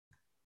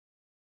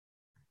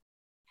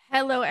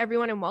Hello,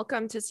 everyone, and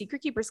welcome to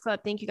Secret Keepers Club.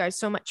 Thank you guys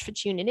so much for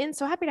tuning in.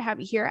 So happy to have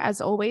you here. As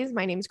always,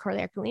 my name is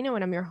Carly Aquilino,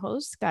 and I'm your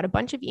host. Got a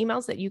bunch of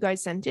emails that you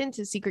guys sent in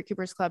to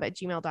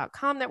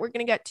secretkeepersclub@gmail.com that we're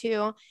going to get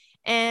to.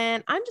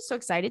 And I'm just so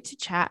excited to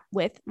chat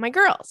with my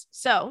girls.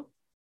 So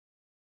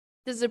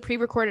this is a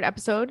pre-recorded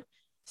episode.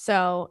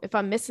 So if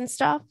I'm missing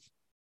stuff,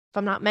 if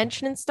I'm not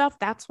mentioning stuff,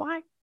 that's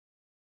why.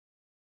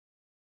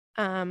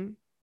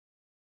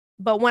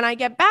 But when I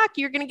get back,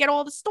 you're going to get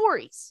all the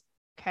stories.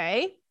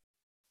 Okay.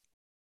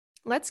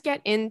 Let's get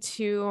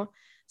into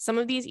some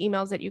of these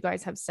emails that you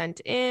guys have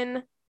sent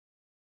in.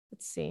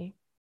 Let's see.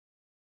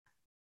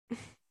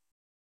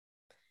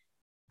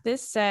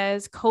 This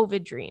says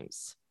COVID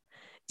dreams.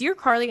 Dear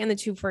Carly and the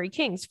Two Furry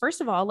Kings, first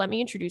of all, let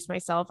me introduce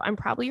myself. I'm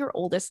probably your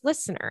oldest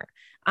listener.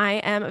 I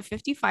am a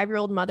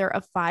 55-year-old mother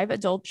of 5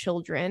 adult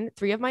children,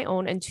 3 of my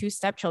own and 2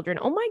 stepchildren.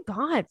 Oh my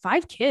God,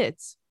 5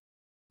 kids.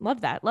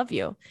 Love that. Love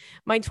you.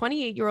 My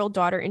 28-year-old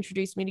daughter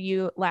introduced me to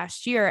you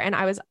last year, and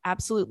I was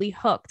absolutely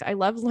hooked. I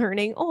love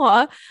learning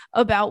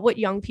about what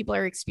young people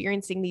are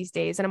experiencing these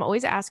days. And I'm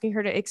always asking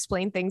her to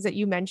explain things that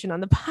you mentioned on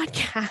the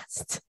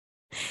podcast.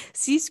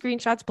 See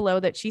screenshots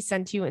below that she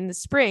sent you in the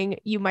spring.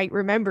 You might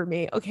remember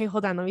me. Okay,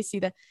 hold on. Let me see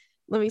the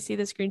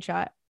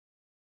screenshot.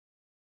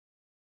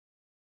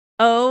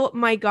 Oh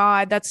my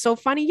God. That's so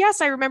funny. Yes,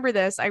 I remember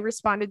this. I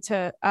responded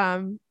to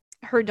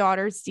her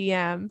daughter's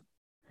DM.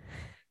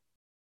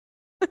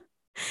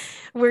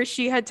 Where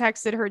she had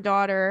texted her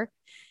daughter.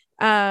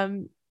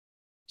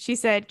 She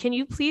said, "Can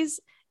you please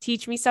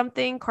teach me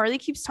something? Carly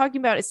keeps talking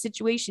about a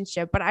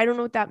situationship, but I don't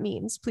know what that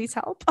means. Please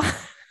help."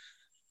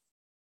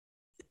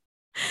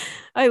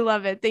 I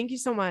love it. Thank you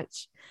so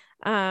much.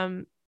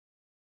 Oh,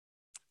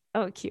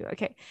 cute.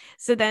 Okay.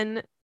 So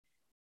then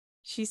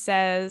she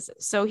says,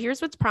 so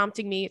here's what's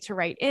prompting me to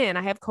write in.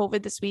 I have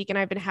COVID this week and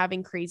I've been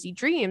having crazy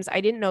dreams.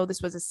 I didn't know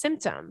this was a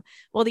symptom.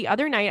 Well, the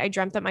other night I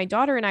dreamt that my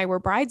daughter and I were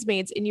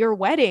bridesmaids in your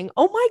wedding.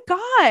 Oh my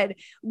God.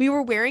 We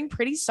were wearing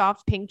pretty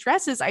soft pink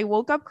dresses. I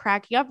woke up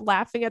cracking up,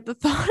 laughing at the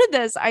thought of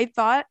this. I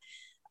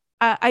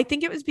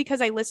think it was because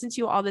I listen to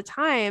you all the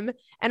time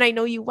and I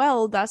know you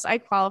well. Thus, I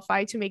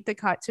qualify to make the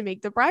cut to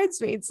make the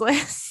bridesmaids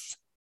list.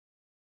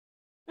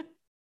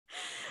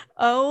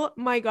 Oh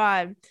my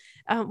God.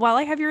 While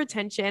I have your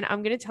attention,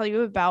 I'm going to tell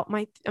you about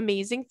my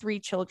amazing 3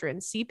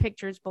 children. See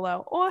pictures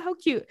below. Oh, how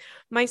cute.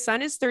 My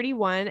son is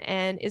 31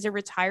 and is a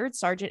retired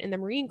sergeant in the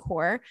Marine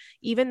Corps.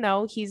 Even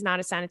though he's not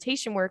a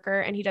sanitation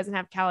worker and he doesn't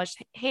have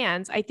calloused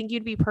hands, I think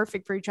you'd be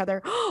perfect for each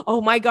other. Oh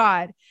my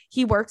God.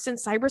 He works in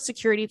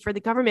cybersecurity for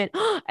the government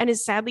and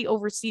is sadly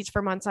overseas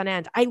for months on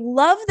end. I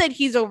love that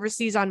he's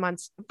overseas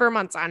for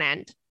months on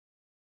end.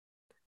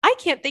 I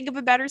can't think of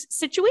a better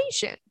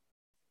situation.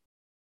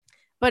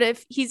 But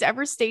if he's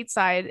ever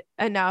stateside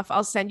enough,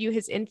 I'll send you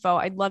his info.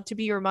 I'd love to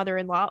be your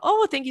mother-in-law.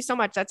 Oh, thank you so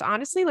much. That's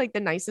honestly like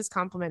the nicest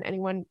compliment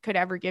anyone could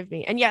ever give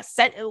me. And yes,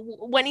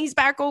 when he's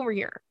back over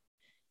here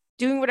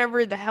doing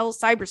whatever the hell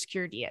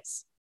cybersecurity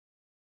is,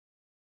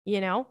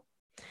 you know?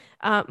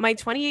 My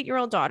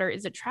 28-year-old daughter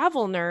is a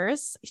travel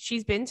nurse.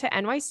 She's been to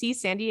NYC,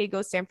 San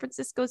Diego, San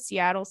Francisco,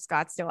 Seattle,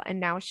 Scottsdale, and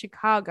now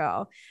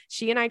Chicago.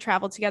 She and I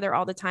travel together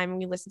all the time and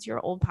we listen to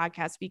your old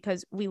podcast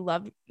because we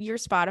love your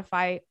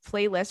Spotify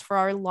playlist for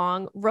our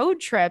long road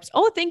trips.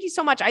 Oh, thank you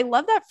so much. I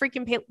love that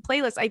freaking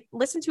playlist. I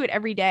listen to it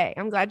every day.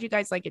 I'm glad you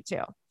guys like it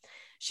too.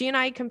 She and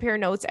I compare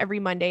notes every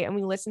Monday and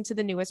we listen to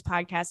the newest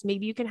podcast.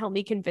 Maybe you can help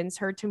me convince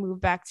her to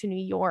move back to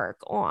New York.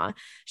 Aw,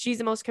 she's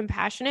the most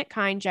compassionate,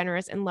 kind,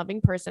 generous, and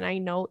loving person. I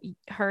know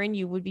her and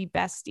you would be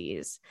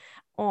besties.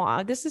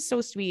 Aw, this is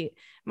so sweet.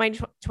 My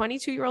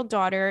 22-year-old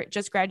daughter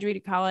just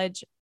graduated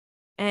college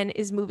and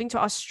is moving to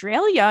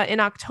Australia in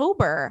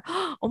October.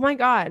 Oh my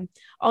God.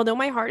 Although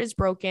my heart is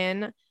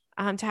broken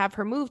to have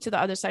her move to the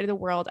other side of the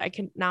world, I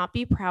cannot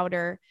be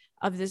prouder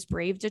of this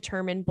brave,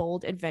 determined,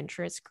 bold,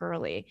 adventurous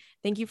girly.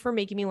 Thank you for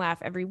making me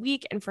laugh every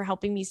week and for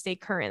helping me stay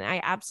current.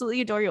 I absolutely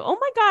adore you. Oh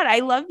my God, I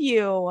love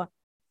you.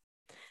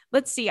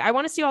 Let's see. I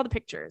want to see all the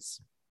pictures.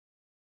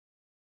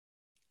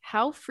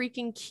 How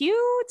freaking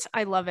cute.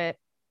 I love it.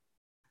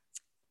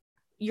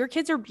 Your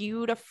kids are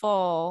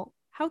beautiful.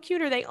 How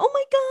cute are they? Oh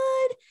my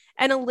God.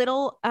 And a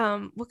little,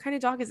 what kind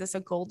of dog is this? A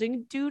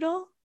golden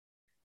doodle?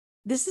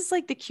 This is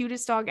like the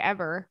cutest dog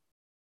ever.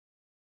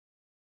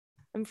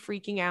 I'm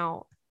freaking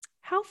out.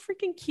 How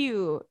freaking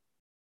cute.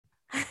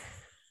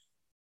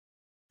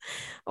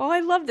 Oh, I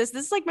love this.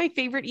 This is like my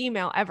favorite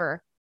email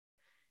ever.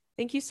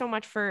 Thank you so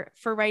much for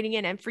writing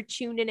in and for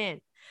tuning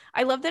in.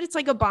 I love that it's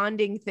like a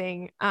bonding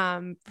thing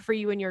for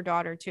you and your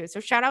daughter too. So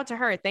shout out to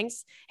her.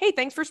 Thanks. Hey,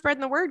 thanks for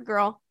spreading the word,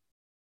 girl.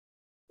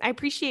 I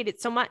appreciate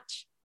it so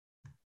much.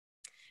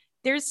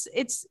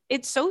 It's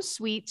so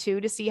sweet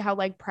too to see how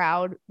like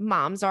proud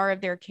moms are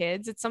of their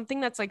kids. It's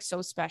something that's like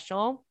so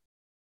special.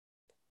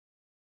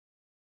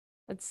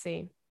 Let's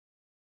see.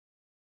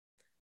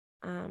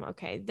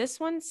 Okay, this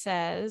one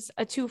says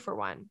a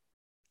 2-for-1.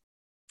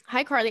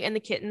 Hi, Carly and the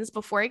kittens.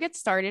 Before I get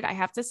started, I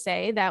have to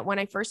say that when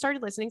I first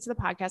started listening to the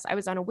podcast, I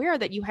was unaware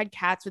that you had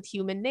cats with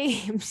human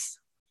names.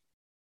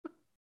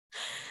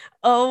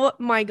 Oh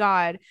my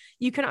God.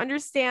 You can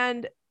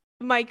understand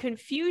my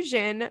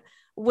confusion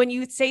when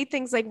you say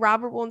things like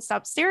Robert won't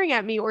stop staring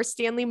at me or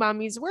Stanley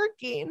mommy's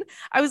working.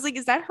 I was like,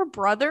 is that her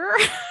brother?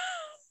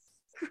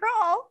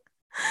 Girl,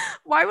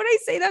 why would I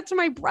say that to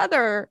my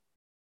brother?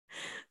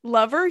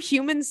 Lover,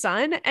 human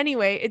son.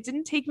 Anyway, it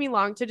didn't take me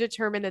long to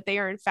determine that they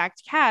are in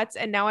fact cats,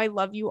 and now I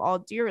love you all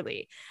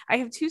dearly. I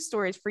have two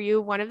stories for you,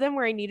 one of them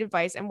where I need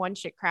advice and one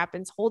shit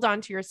crappens. Hold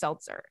on to your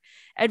seltzer.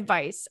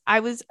 Advice.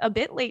 I was a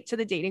bit late to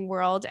the dating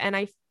world,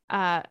 and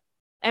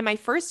my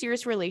first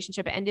serious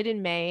relationship ended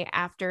in May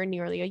after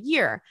nearly a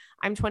year.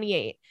 I'm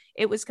 28.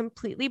 It was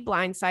completely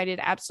blindsided,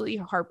 absolutely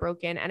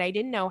heartbroken, and I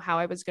didn't know how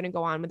I was going to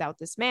go on without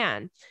this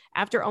man.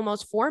 After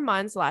almost 4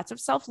 months, lots of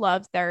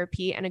self-love,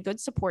 therapy, and a good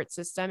support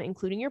system,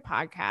 including your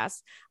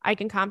podcast, I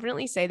can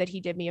confidently say that he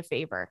did me a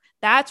favor.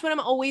 That's what I'm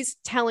always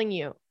telling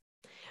you.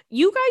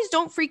 You guys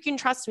don't freaking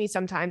trust me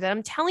sometimes, and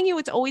I'm telling you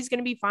it's always going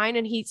to be fine,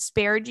 and he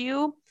spared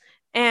you.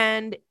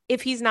 And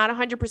if he's not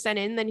 100%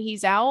 in, then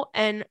he's out.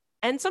 And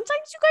sometimes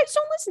you guys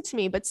don't listen to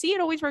me, but see, it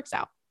always works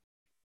out.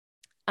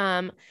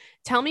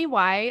 Tell me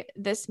why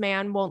this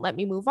man won't let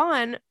me move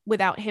on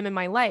without him in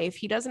my life.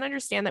 He doesn't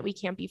understand that we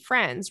can't be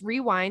friends.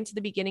 Rewind to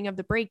the beginning of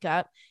the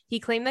breakup. He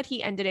claimed that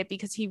he ended it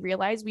because he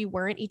realized we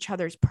weren't each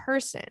other's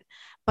person,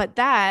 but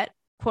that,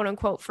 quote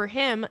unquote, for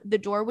him, the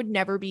door would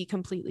never be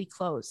completely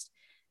closed.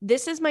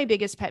 This is my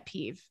biggest pet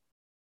peeve,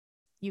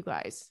 you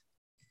guys.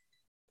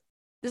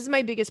 This is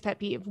my biggest pet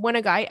peeve. When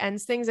a guy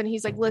ends things and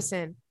he's like,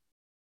 listen,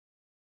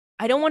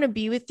 I don't want to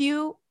be with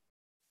you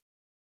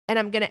and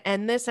I'm going to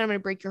end this and I'm going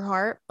to break your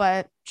heart.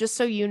 But just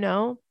so you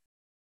know,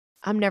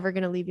 I'm never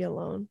going to leave you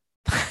alone.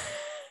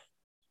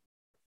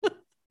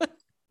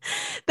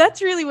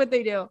 That's really what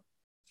they do.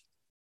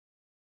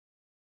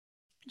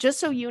 Just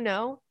so you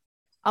know,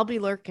 I'll be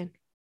lurking.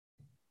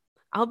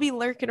 I'll be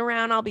lurking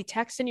around. I'll be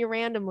texting you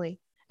randomly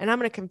and I'm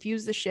going to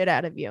confuse the shit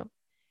out of you.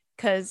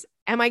 Because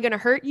am I going to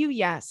hurt you?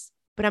 Yes.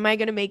 But am I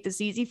going to make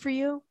this easy for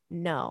you?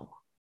 No.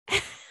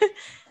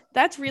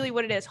 That's really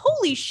what it is.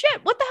 Holy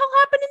shit. What the hell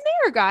happened in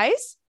there,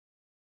 guys?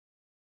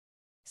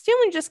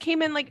 Stanley just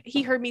came in like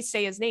he heard me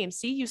say his name.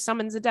 See, you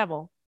summoned the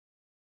devil.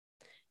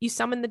 You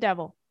summoned the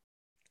devil.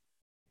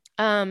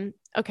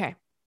 Okay.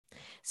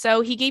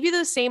 So he gave you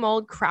the same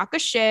old crock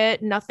of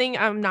shit. Nothing.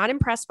 I'm not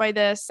impressed by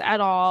this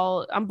at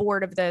all. I'm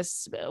bored of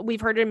this.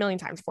 We've heard it a million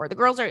times before. The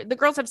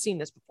girls have seen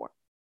this before.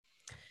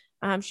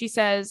 She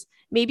says,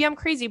 maybe I'm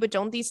crazy, but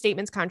don't these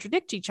statements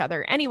contradict each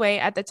other? Anyway,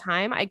 at the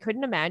time, I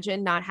couldn't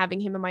imagine not having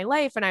him in my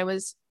life. And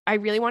I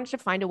really wanted to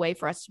find a way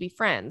for us to be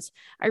friends.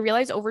 I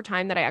realized over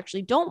time that I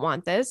actually don't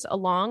want this,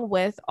 along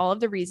with all of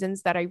the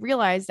reasons that I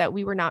realized that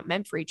we were not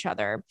meant for each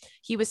other.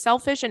 He was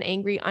selfish and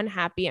angry,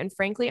 unhappy, and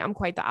frankly, I'm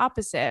quite the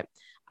opposite.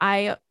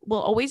 I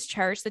will always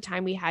cherish the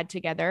time we had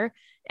together,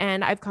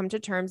 and I've come to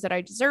terms that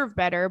I deserve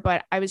better,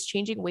 but I was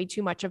changing way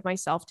too much of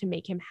myself to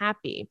make him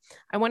happy.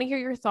 I want to hear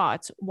your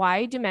thoughts.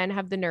 Why do men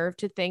have the nerve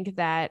to think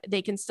that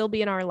they can still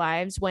be in our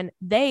lives when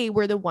they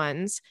were the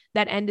ones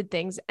that ended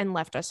things and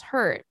left us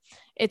hurt?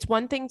 It's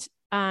one thing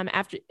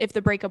after if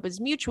the breakup was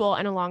mutual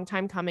and a long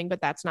time coming, but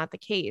that's not the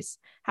case.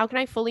 How can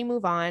I fully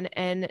move on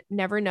and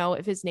never know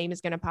if his name is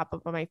going to pop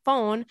up on my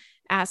phone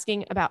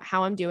asking about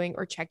how I'm doing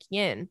or checking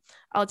in?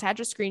 I'll attach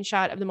a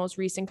screenshot of the most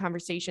recent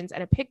conversations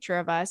and a picture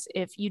of us.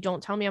 If you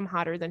don't tell me I'm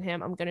hotter than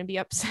him, I'm going to be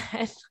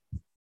upset.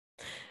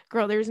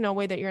 Girl, there's no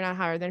way that you're not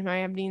hotter than him. I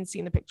haven't even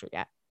seen the picture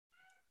yet.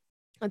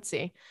 Let's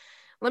see.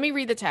 Let me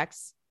read the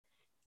text.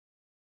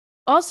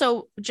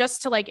 Also,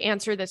 just to like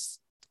answer this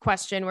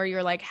question where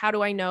you're like, how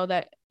do I know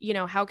that, you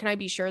know, how can I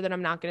be sure that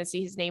I'm not going to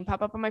see his name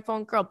pop up on my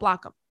phone? Girl,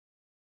 block him.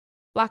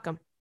 Block him.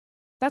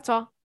 That's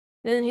all.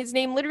 Then his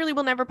name literally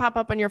will never pop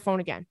up on your phone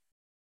again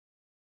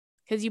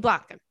because you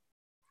blocked him.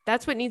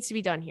 That's what needs to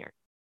be done here.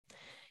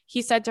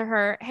 He said to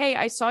her, hey,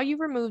 I saw you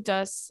removed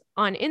us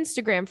on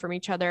Instagram from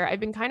each other. I've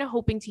been kind of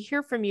hoping to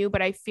hear from you,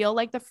 but I feel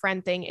like the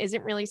friend thing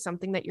isn't really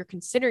something that you're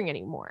considering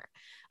anymore.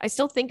 I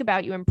still think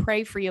about you and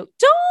pray for you.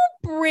 Don't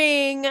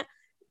bring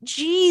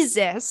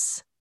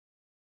Jesus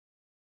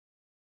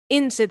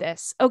into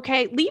this,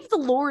 okay? Leave the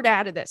Lord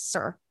out of this,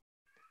 sir.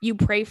 You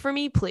pray for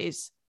me,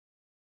 please.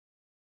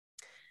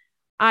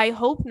 I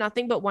hope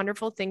nothing but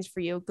wonderful things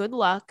for you. Good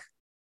luck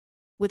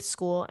with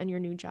school and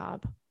your new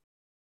job.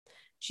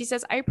 She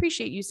says, I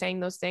appreciate you saying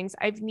those things.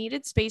 I've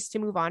needed space to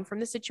move on from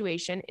the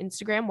situation.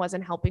 Instagram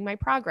wasn't helping my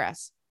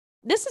progress.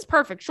 This is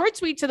perfect. Short,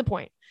 sweet, to the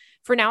point.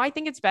 For now, I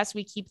think it's best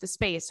we keep the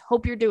space.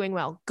 Hope you're doing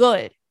well.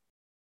 Good.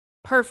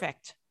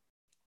 Perfect.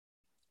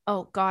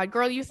 Oh, God,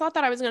 girl, you thought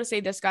that I was going to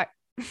say this guy.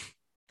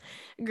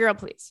 Girl,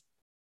 please.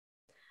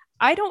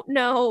 I don't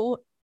know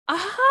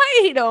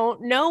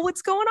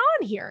what's going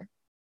on here.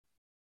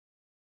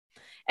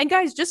 And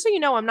guys, just so you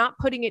know, I'm not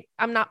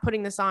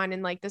putting this on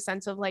in like the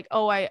sense of like,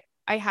 oh, I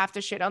have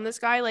to shit on this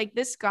guy. Like,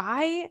 this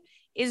guy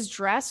is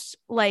dressed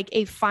like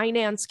a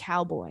finance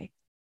cowboy.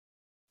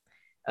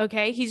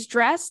 Okay. He's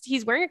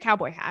wearing a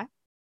cowboy hat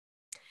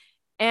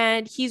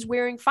and he's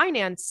wearing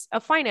a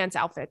finance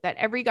outfit that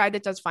every guy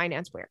that does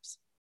finance wears.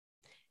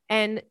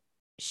 And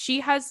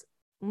she's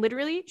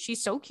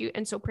so cute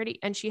and so pretty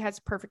and she has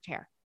perfect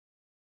hair.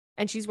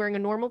 and she's wearing a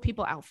normal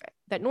people outfit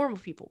that normal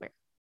people wear.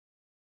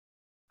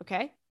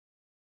 Okay.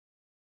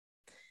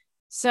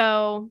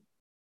 So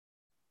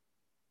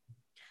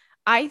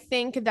I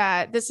think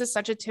that this is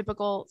such a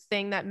typical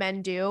thing that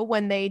men do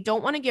when they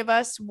don't want to give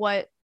us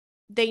what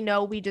they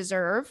know we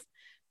deserve,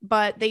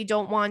 but they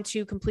don't want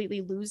to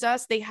completely lose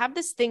us. They have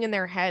this thing in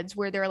their heads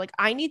where they're like,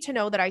 I need to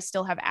know that I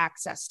still have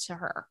access to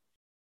her.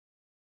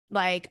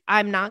 Like,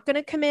 I'm not going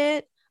to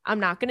commit. I'm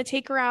not going to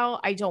take her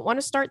out. I don't want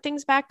to start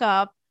things back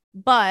up,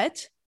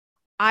 but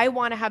I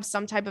want to have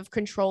some type of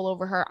control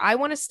over her. I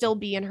want to still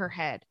be in her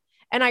head.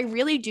 And I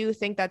really do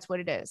think that's what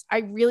it is.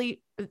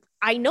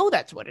 I know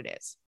that's what it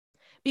is,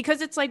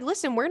 because it's like,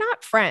 listen, we're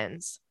not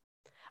friends.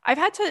 I've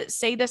had to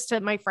say this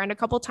to my friend a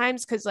couple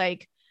times because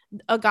like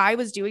a guy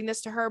was doing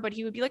this to her, but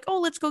he would be like, oh,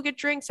 let's go get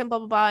drinks and blah,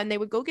 blah, blah. And they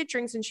would go get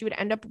drinks and she would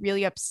end up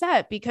really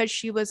upset because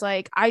she was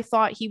like, I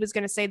thought he was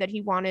going to say that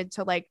he wanted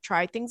to like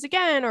try things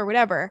again or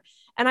whatever.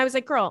 And I was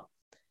like, girl,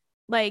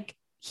 like,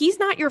 he's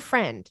not your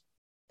friend.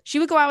 She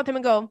would go out with him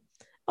and go,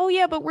 oh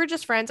yeah, but we're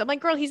just friends. I'm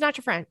like, girl, he's not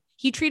your friend.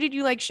 He treated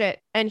you like shit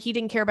and he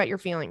didn't care about your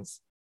feelings.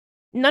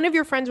 None of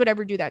your friends would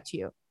ever do that to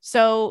you.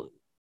 So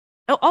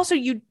also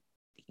you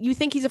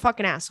think he's a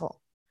fucking asshole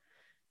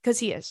because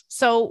he is.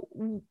 So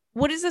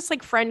what is this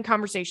like friend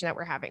conversation that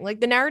we're having? Like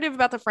the narrative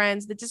about the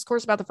friends, the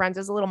discourse about the friends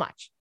is a little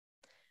much.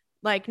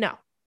 Like, no.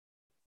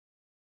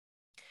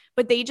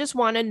 But they just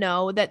want to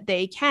know that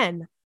they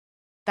can.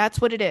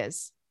 That's what it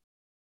is.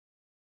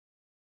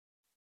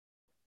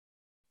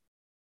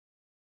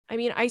 I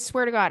mean, I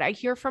swear to God, I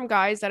hear from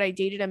guys that I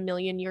dated a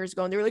million years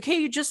ago and they're like,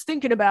 hey, just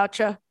thinking about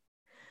you.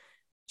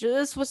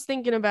 Just was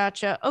thinking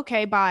about you.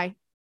 Okay, bye.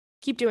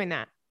 Keep doing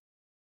that.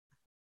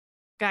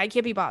 Guy, I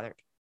can't be bothered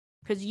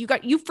because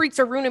you freaks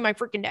are ruining my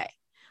freaking day.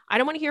 I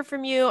don't want to hear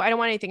from you. I don't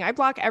want anything. I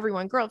block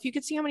everyone. Girl, if you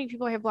could see how many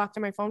people I have blocked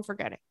on my phone,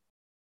 forget it.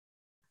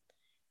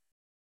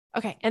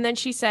 Okay. And then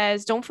she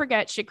says, don't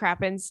forget shit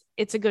crappens.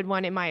 It's a good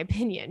one, in my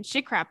opinion.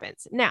 Shit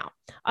crappens. Now,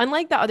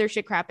 unlike the other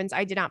shit crappens,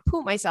 I did not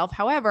poop myself.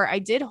 However, I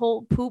did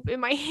hold poop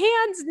in my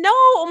hands. No.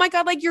 Oh my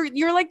God. Like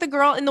you're like the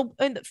girl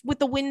with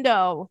the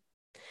window.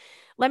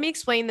 Let me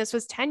explain. This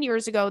was 10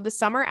 years ago, the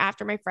summer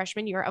after my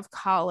freshman year of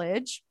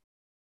college.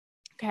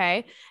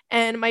 Okay.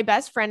 And my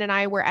best friend and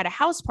I were at a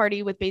house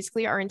party with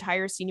basically our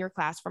entire senior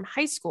class from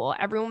high school.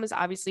 Everyone was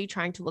obviously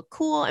trying to look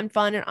cool and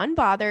fun and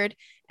unbothered.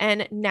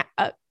 And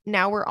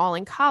now we're all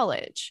in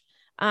college.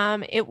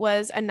 It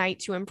was a night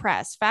to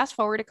impress. Fast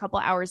forward a couple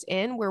hours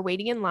in, we're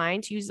waiting in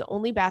line to use the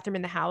only bathroom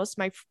in the house.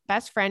 My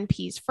best friend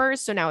pees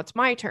first, so now it's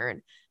my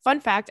turn.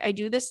 Fun fact, I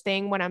do this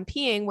thing when I'm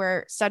peeing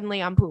where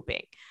suddenly I'm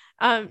pooping.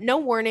 No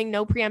warning,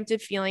 no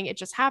preemptive feeling. It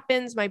just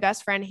happens. My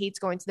best friend hates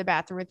going to the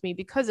bathroom with me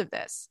because of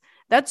this.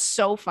 That's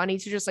so funny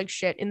to just like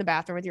shit in the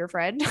bathroom with your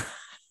friend.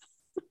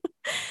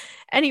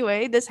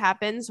 Anyway, this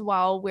happens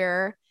while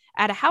we're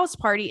at a house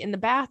party in the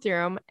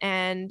bathroom,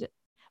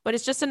 but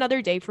it's just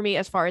another day for me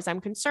as far as I'm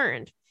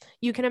concerned.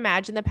 You can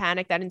imagine the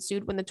panic that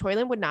ensued when the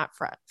toilet would not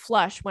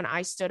flush when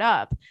I stood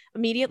up.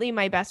 Immediately,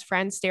 my best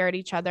friends stare at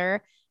each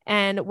other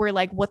and we're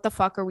like, what the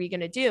fuck are we going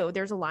to do?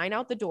 There's a line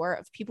out the door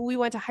of people we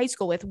went to high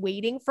school with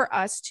waiting for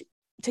us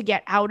to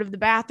get out of the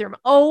bathroom.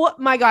 Oh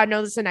my God,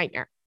 no, this is a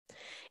nightmare.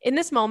 In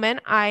this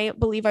moment, I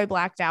believe I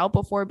blacked out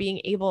before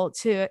being able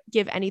to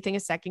give anything a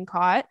second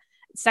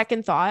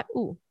thought.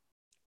 Ooh,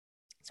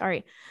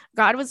 sorry.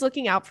 God was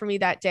looking out for me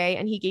that day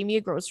and he gave me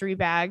a grocery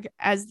bag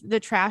as the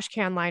trash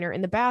can liner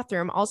in the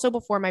bathroom. Also,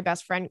 before my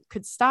best friend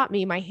could stop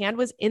me, my hand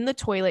was in the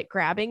toilet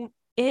grabbing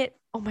it.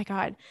 Oh my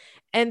God.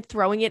 And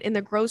throwing it in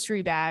the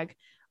grocery bag.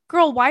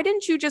 Girl, why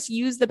didn't you just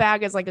use the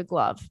bag as like a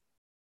glove?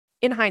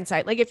 In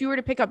hindsight, like if you were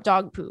to pick up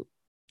dog poop,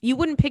 you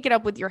wouldn't pick it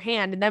up with your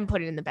hand and then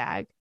put it in the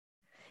bag.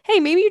 Hey,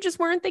 maybe you just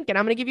weren't thinking.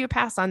 I'm going to give you a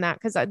pass on that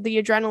because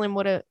the adrenaline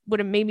would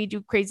have made me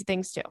do crazy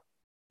things too.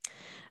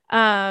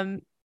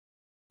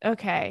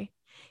 Okay.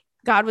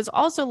 God was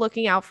also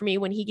looking out for me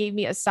when he gave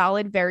me a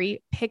solid,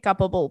 very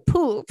pick-upable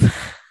poop.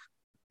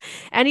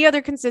 Any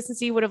other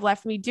consistency would have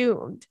left me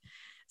doomed.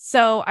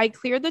 So I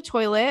cleared the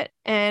toilet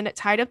and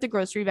tied up the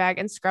grocery bag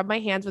and scrubbed my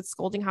hands with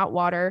scalding hot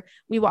water.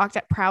 We walked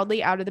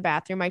proudly out of the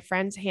bathroom, my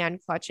friend's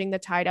hand clutching the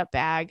tied up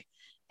bag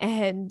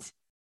and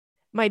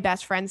my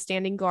best friend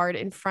standing guard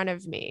in front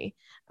of me.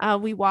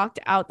 We walked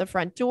out the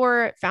front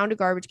door, found a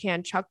garbage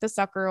can, chucked the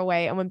sucker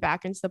away, and went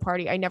back into the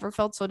party. I never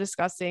felt so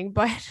disgusting,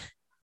 but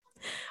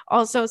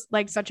also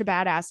like such a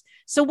badass.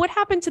 So what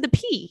happened to the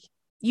pee?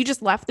 You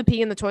just left the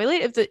pee in the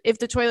toilet if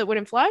the toilet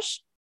wouldn't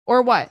flush,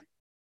 or what?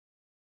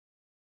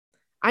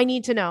 I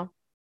need to know.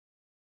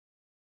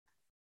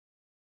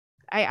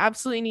 I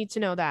absolutely need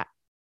to know that.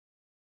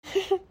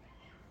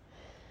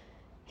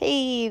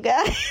 Hey, you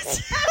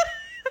guys.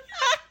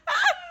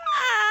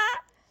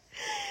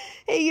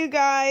 Hey, you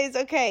guys.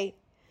 Okay.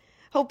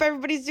 Hope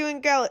everybody's doing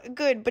good.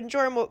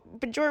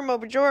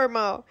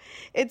 Buongiorno.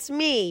 It's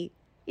me.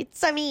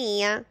 It's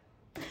me.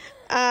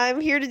 I'm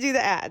here to do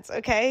the ads,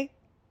 okay?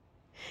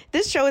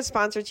 This show is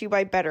sponsored to you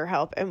by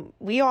BetterHelp, and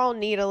we all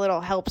need a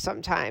little help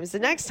sometimes. The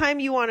next time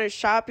you want to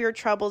shop your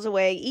troubles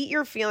away, eat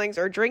your feelings,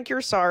 or drink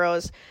your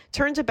sorrows,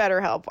 turn to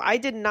BetterHelp. I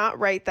did not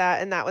write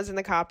that, and that was in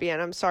the copy,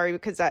 and I'm sorry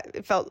because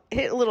it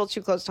hit a little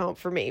too close to home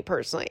for me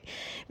personally.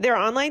 Their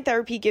online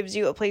therapy gives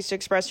you a place to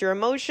express your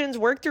emotions,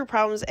 work through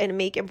problems, and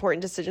make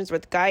important decisions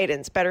with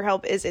guidance.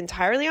 BetterHelp is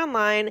entirely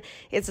online.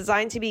 It's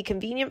designed to be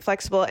convenient,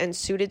 flexible, and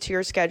suited to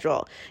your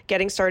schedule.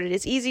 Getting started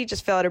is easy.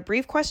 Just fill out a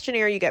brief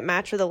questionnaire. You get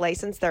matched with a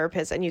licensed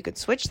therapist, and you could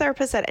switch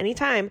therapists at any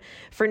time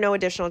for no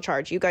additional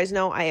charge. You guys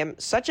know I am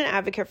such an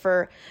advocate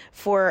for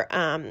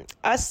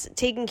us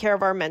taking care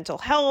of our mental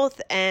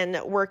health,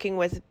 and working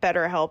with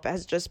BetterHelp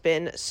has just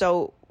been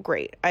so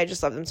great. I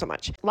just love them so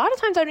much. A lot of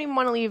times I don't even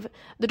want to leave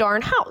the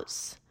darn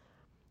house.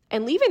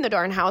 And leaving the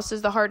darn house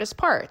is the hardest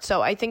part.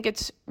 So I think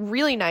it's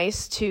really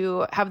nice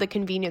to have the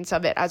convenience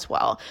of it as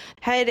well.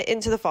 Head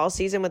into the fall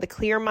season with a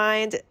clear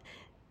mind.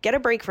 Get a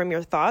break from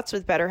your thoughts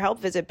with BetterHelp.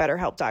 Visit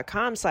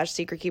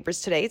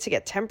BetterHelp.com/SecretKeepers today to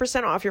get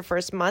 10% off your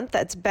first month.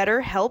 That's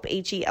BetterHelp,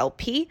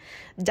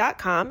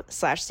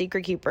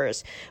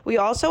 HELP.com/SecretKeepers. We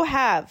also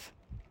have,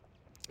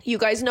 you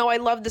guys know I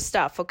love the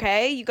stuff,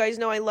 okay? You guys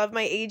know I love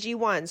my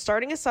AG1.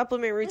 Starting a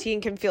supplement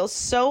routine can feel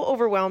so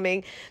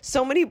overwhelming.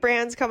 So many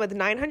brands come with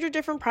 900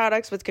 different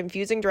products with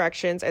confusing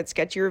directions and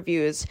sketchy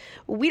reviews.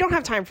 We don't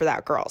have time for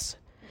that, girls.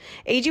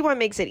 AG1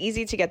 makes it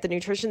easy to get the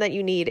nutrition that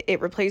you need.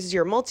 It replaces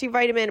your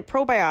multivitamin,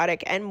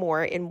 probiotic, and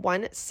more in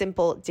one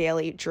simple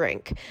daily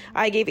drink.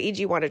 I gave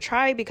AG1 a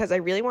try because I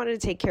really wanted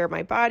to take care of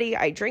my body.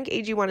 I drink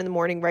AG1 in the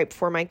morning right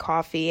before my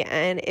coffee,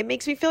 and it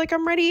makes me feel like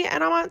I'm ready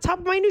and I'm on top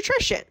of my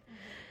nutrition.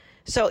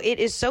 So it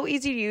is so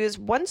easy to use.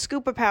 1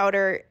 scoop of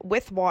powder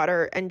with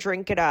water and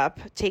drink it up.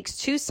 Takes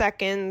 2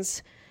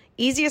 seconds.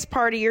 Easiest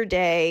part of your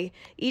day.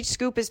 Each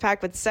scoop is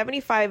packed with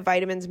 75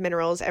 vitamins,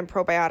 minerals, and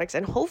probiotics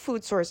and whole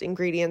food source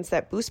ingredients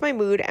that boost my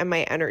mood and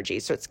my energy.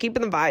 So it's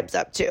keeping the vibes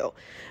up too.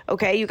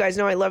 Okay, you guys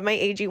know I love my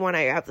AG1.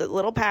 I have the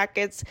little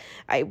packets.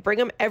 I bring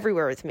them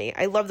everywhere with me.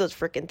 I love those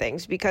freaking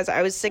things because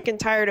I was sick and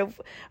tired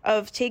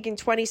of taking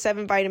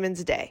 27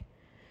 vitamins a day.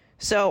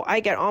 So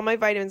I get all my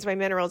vitamins, my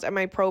minerals, and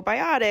my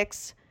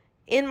probiotics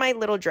in my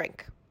little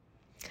drink.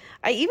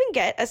 I even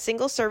get a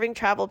single serving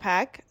travel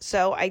pack,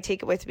 so I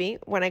take it with me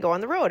when I go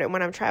on the road and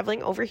when I'm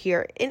traveling over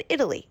here in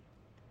Italy.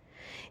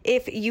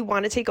 If you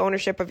want to take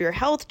ownership of your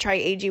health, try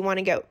AG1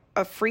 and get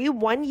a free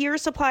 1-year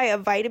supply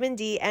of vitamin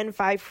D and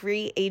 5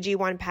 free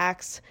AG1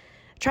 packs,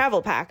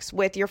 travel packs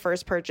with your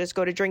first purchase.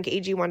 Go to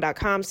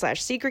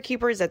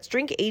drinkag1.com/secretkeepers. That's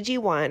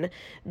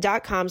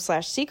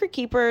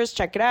drinkag1.com/secretkeepers.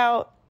 Check it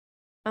out.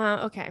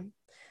 Okay.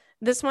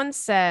 This one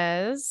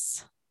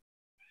says,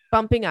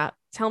 bumping up.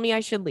 Tell me I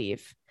should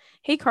leave.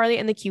 Hey, Carly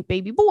and the cute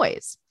baby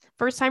boys.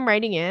 First time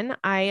writing in.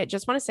 I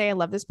just want to say I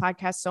love this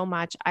podcast so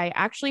much. I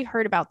actually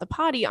heard about the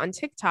potty on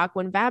TikTok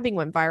when vabbing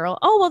went viral.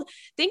 Oh, well,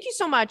 thank you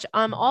so much.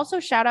 Also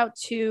shout out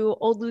to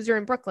Old Loser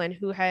in Brooklyn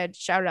who had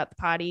shouted out the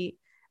potty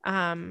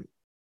on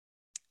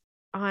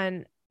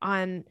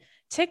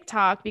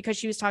TikTok because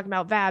she was talking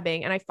about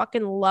vabbing, and I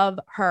fucking love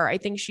her. I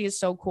think she is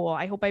so cool.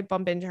 I hope I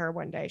bump into her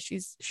one day.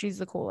 She's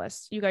the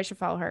coolest. You guys should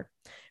follow her.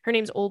 Her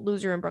name's Old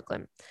Loser in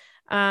Brooklyn.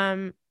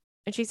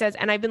 And she says,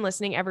 and I've been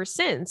listening ever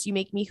since. You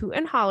make me hoot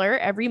and holler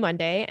every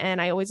Monday,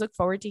 and I always look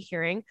forward to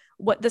hearing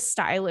what the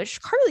stylish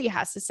Carly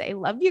has to say.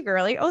 Love you,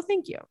 girly. Oh,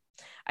 thank you.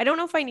 I don't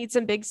know if I need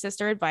some big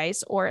sister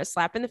advice or a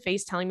slap in the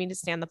face telling me to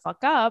stand the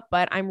fuck up,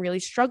 but I'm really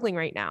struggling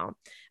right now.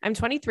 I'm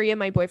 23 and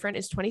my boyfriend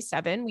is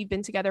 27. We've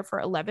been together for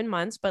 11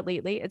 months, but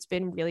lately it's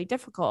been really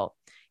difficult.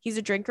 He's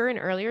a drinker, and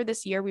earlier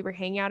this year we were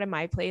hanging out in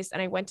my place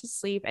and I went to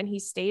sleep and he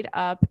stayed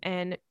up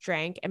and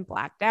drank and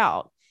blacked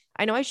out.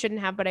 I know I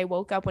shouldn't have, but I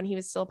woke up when he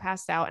was still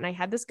passed out and I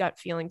had this gut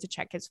feeling to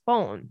check his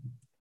phone.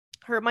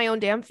 Hurt my own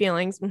damn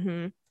feelings.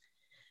 When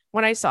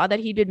I saw that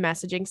he'd been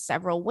messaging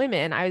several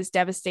women, I was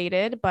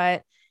devastated,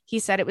 but he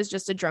said it was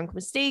just a drunk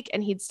mistake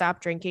and he'd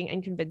stopped drinking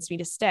and convinced me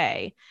to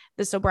stay.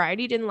 The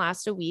sobriety didn't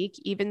last a week,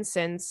 even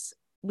since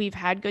we've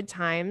had good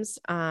times.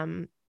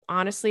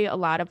 Honestly, a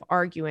lot of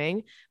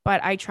arguing,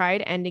 but I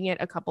tried ending it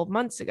a couple of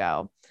months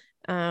ago.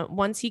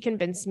 Once he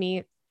convinced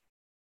me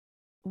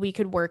we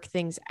could work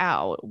things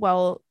out.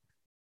 Well,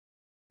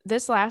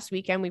 this last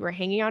weekend we were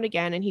hanging out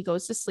again and he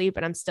goes to sleep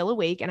and I'm still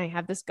awake and I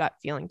have this gut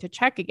feeling to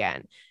check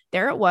again.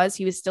 There it was.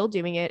 He was still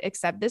doing it,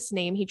 except this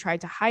name, he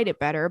tried to hide it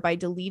better by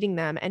deleting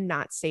them and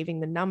not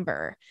saving the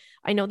number.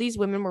 I know these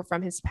women were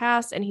from his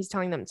past and he's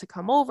telling them to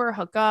come over,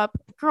 hook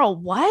up. Girl,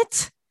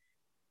 what?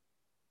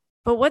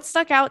 But what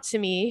stuck out to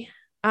me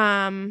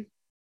was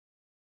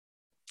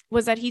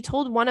that he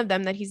told one of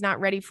them that he's not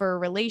ready for a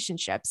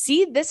relationship.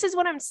 See, this is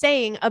what I'm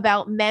saying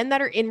about men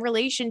that are in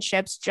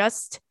relationships.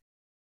 Just,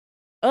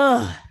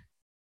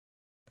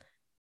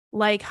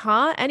 like,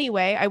 huh?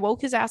 Anyway, I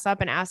woke his ass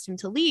up and asked him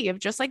to leave.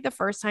 Just like the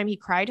first time, he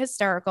cried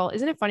hysterical.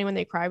 Isn't it funny when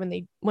they cry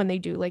when they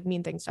do like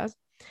mean things to us?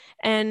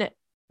 And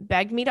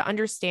begged me to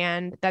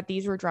understand that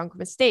these were drunk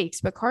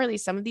mistakes. But Carly,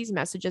 some of these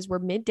messages were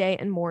midday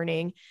and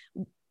morning.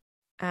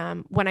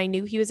 when I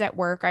knew he was at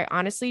work. I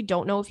honestly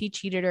don't know if he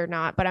cheated or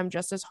not, but I'm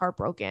just as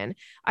heartbroken.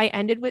 I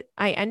ended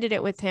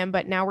it with him,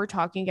 but now we're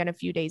talking again a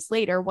few days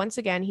later. Once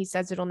again, he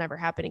says it'll never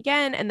happen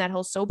again and that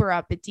he'll sober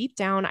up, but deep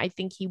down, I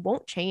think he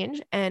won't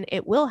change and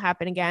it will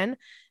happen again,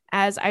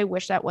 as I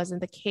wish that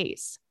wasn't the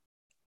case.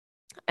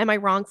 Am I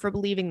wrong for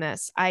believing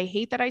this? I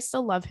hate that I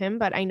still love him,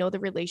 but I know the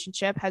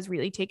relationship has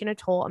really taken a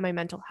toll on my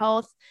mental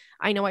health.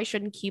 I know I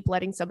shouldn't keep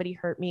letting somebody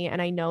hurt me,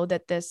 and I know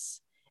that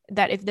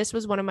if this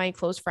was one of my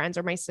close friends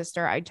or my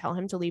sister, I'd tell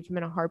him to leave him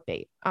in a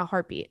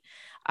heartbeat.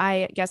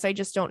 I guess I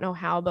just don't know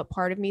how, but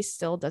part of me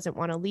still doesn't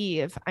want to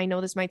leave. I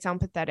know this might sound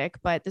pathetic,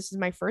 but this is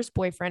my first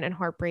boyfriend and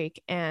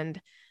heartbreak,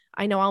 and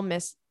I know I'll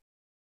miss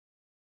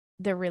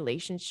the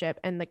relationship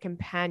and the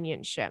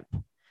companionship.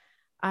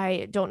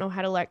 I don't know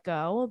how to let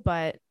go,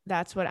 but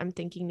that's what I'm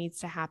thinking needs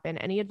to happen.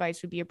 Any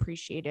advice would be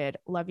appreciated.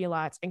 Love you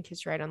lots and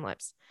kiss you right on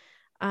lips.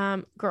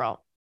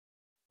 Girl,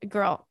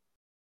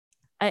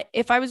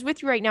 if I was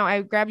with you right now, I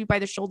would grab you by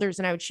the shoulders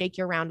and I would shake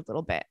you around a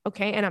little bit.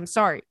 Okay. And I'm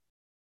sorry.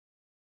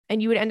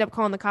 And you would end up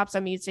calling the cops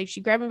on me. You'd say, she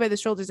grabbed me by the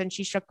shoulders and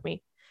she shook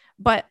me.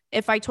 But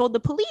if I told the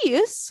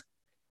police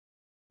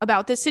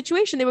about this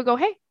situation, they would go,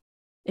 hey,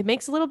 it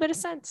makes a little bit of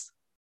sense.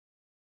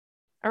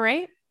 All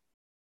right.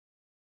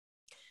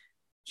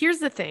 Here's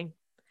the thing,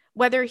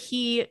 whether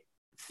he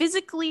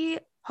physically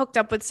hooked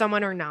up with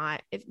someone or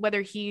not,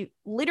 whether he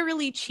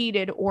literally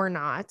cheated or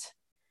not,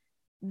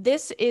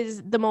 this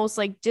is the most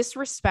like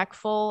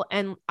disrespectful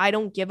and I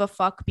don't give a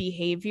fuck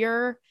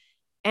behavior.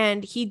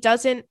 And he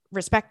doesn't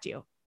respect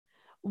you.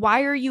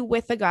 Why are you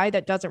with a guy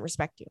that doesn't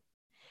respect you?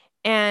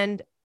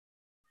 And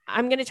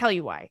I'm going to tell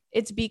you why.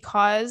 It's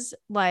because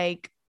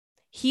like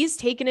he's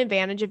taken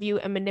advantage of you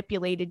and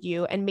manipulated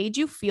you and made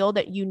you feel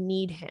that you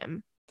need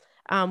him.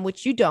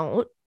 Which you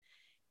don't.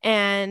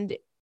 And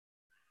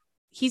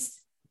he's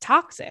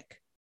toxic.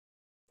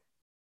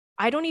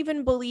 I don't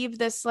even believe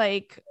this,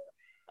 like,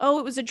 oh,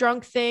 it was a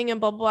drunk thing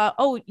and blah, blah, blah.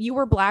 Oh, you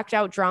were blacked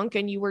out drunk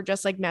and you were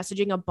just like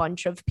messaging a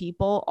bunch of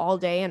people all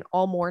day and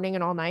all morning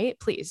and all night.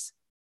 Please.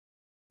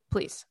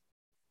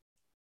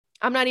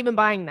 I'm not even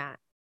buying that.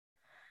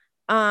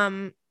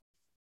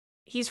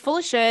 He's full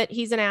of shit.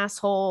 He's an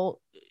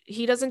asshole.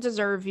 He doesn't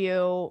deserve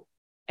you.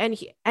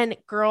 And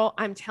girl,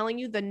 I'm telling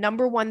you, the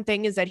number one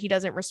thing is that he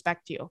doesn't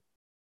respect you.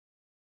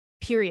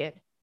 Period.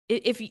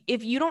 If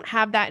you don't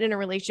have that in a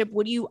relationship,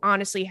 what do you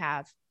honestly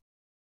have?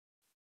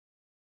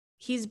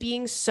 He's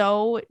being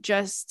so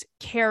just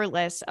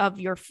careless of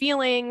your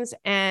feelings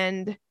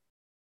and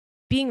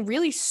being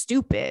really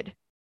stupid.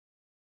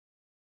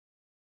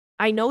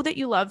 I know that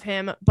you love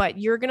him, but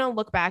you're going to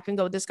look back and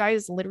go, this guy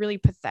is literally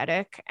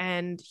pathetic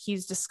and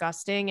he's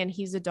disgusting and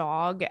he's a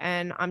dog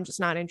and I'm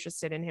just not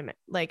interested in him.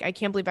 Like, I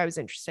can't believe I was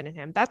interested in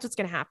him. That's what's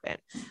going to happen.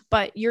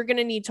 But you're going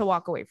to need to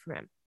walk away from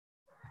him.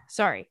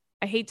 Sorry.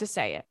 I hate to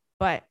say it,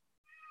 but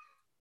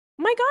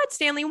my God,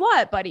 Stanley,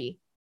 what, buddy?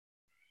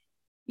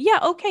 Yeah.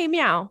 Okay.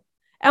 Meow.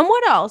 And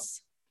what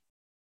else?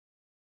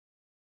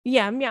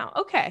 Yeah. Meow.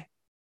 Okay.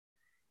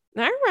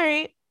 All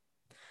right.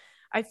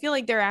 I feel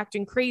like they're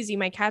acting crazy.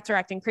 My cats are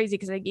acting crazy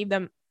because I gave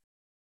them,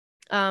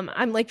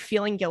 I'm like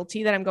feeling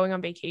guilty that I'm going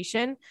on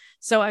vacation.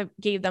 So I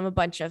gave them a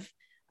bunch of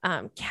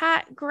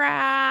cat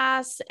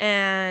grass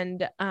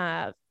and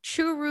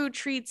churu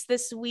treats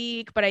this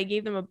week, but I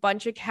gave them a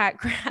bunch of cat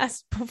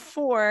grass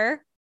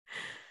before.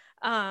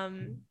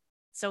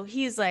 So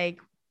he's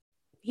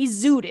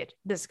zooted,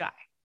 this guy.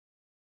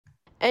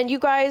 And you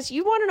guys,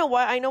 you want to know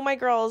what? I know my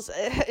girls,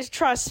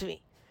 trust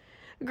me.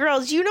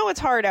 Girls, you know it's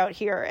hard out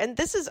here. And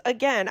this is,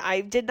 again,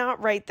 I did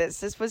not write this.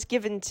 This was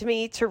given to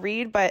me to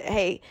read, but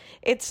hey,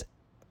 it's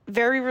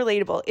very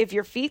relatable. If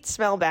your feet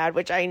smell bad,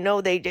 which I know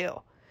they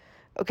do,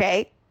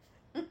 okay?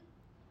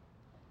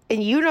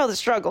 And you know the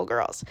struggle,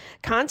 girls.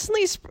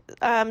 Constantly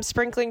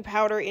sprinkling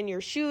powder in your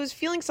shoes,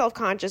 feeling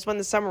self-conscious when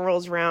the summer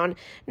rolls around.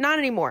 Not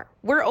anymore.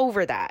 We're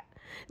over that.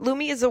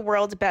 Lumi is the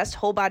world's best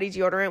whole body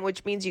deodorant,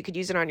 which means you could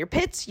use it on your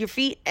pits, your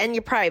feet, and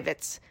your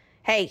privates.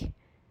 Hey,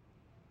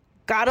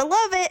 gotta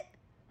love it.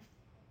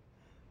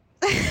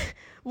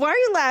 Why are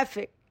you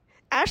laughing?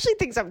 Ashley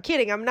thinks I'm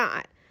kidding. I'm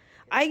not.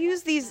 I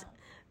use these.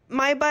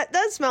 My butt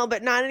does smell,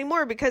 but not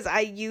anymore because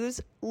I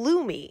use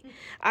Lumi.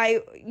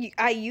 I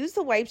use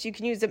the wipes. You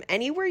can use them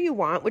anywhere you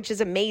want, which is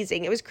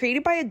amazing. It was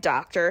created by a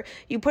doctor.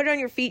 You put it on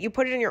your feet. You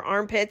put it in your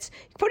armpits.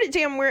 You put it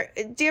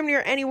damn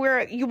near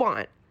anywhere you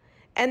want.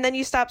 And then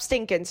you stop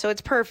stinking. So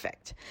it's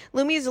perfect.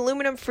 Lumi is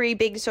aluminum-free,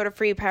 baking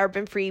soda-free,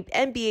 paraben-free,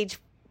 and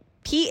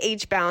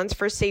pH balance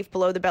for safe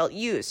below the belt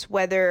use.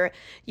 Whether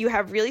you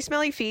have really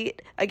smelly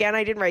feet, again,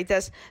 I didn't write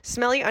this,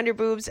 smelly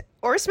underboobs,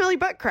 or smelly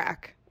butt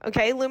crack.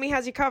 Okay, Lumi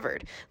has you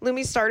covered.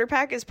 Lumi's starter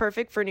pack is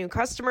perfect for new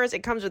customers. It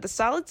comes with a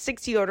solid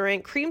 6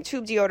 deodorant, cream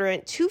tube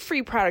deodorant, 2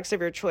 free products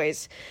of your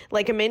choice,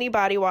 like a mini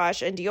body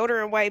wash and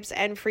deodorant wipes,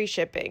 and free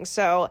shipping.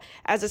 So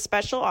as a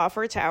special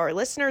offer to our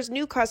listeners,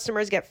 new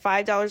customers get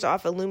 $5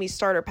 off a Lumi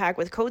starter pack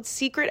with code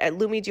SECRET at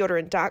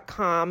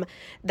LumiDeodorant.com.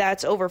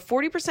 That's over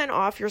 40%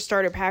 off your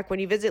starter pack when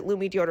you visit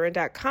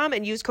LumiDeodorant.com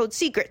and use code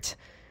SECRET.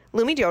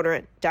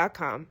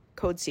 LumiDeodorant.com,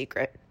 code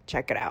SECRET.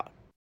 Check it out.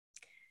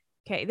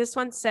 Okay, this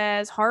one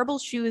says horrible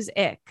shoes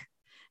ick.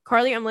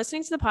 Carly, I'm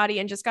listening to the potty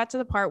and just got to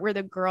the part where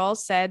the girl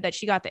said that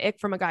she got the ick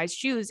from a guy's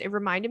shoes. It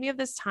reminded me of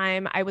this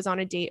time I was on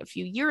a date a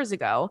few years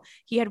ago.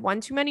 He had one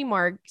too many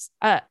marks.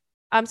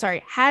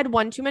 Had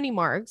one too many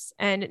marks,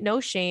 and no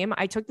shame,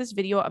 I took this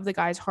video of the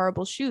guy's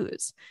horrible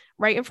shoes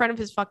right in front of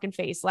his fucking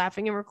face,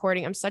 laughing and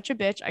recording. I'm such a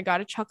bitch. I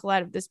got a chuckle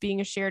out of this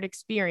being a shared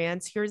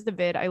experience. Here's the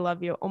vid. I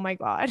love you. Oh my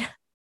God. Let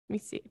me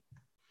see.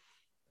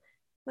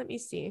 Let me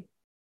see.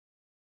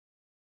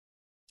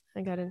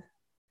 I got it.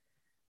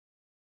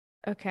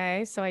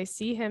 Okay, so I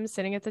see him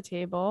sitting at the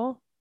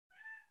table.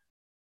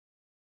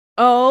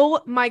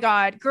 Oh my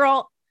God,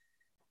 girl,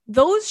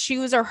 those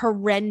shoes are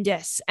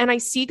horrendous. And I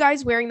see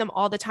guys wearing them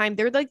all the time.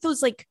 They're like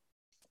those, like,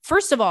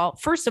 first of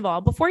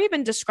all, before you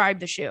even describe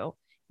the shoe,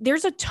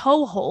 there's a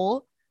toe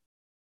hole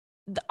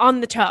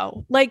on the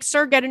toe. Like,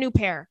 sir, get a new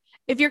pair.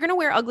 If you're going to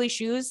wear ugly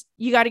shoes,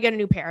 you got to get a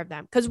new pair of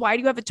them. Because why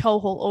do you have a toe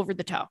hole over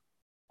the toe,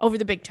 over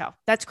the big toe?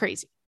 That's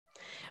crazy.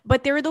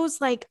 But there are those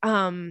like,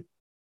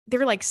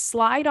 they're like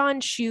slide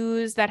on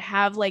shoes that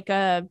have like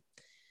I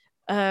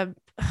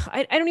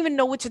don't even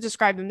know what to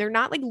describe them. They're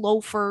not like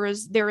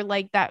loafers. They're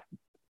like that,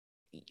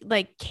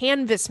 like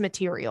canvas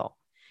material.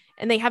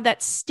 And they have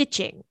that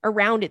stitching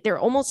around it. They're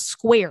almost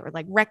square,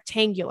 like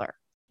rectangular.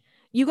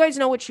 You guys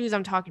know what shoes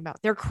I'm talking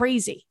about. They're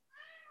crazy.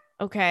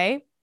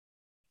 Okay.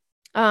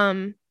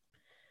 Let's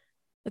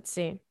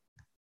see.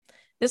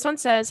 This one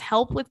says,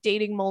 help with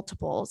dating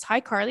multiples.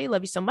 Hi, Carly.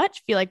 Love you so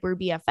much. Feel like we're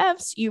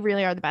BFFs. You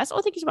really are the best.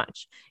 Oh, thank you so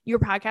much. Your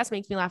podcast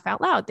makes me laugh out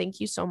loud. Thank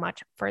you so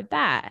much for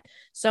that.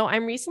 So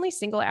I'm recently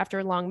single after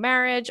a long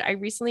marriage. I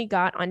recently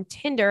got on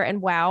Tinder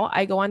and wow,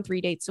 I go on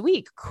 3 dates a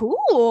week.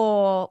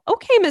 Cool.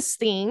 Okay, Miss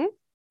Thing.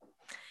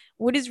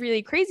 What is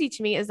really crazy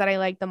to me is that I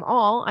like them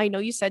all. I know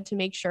you said to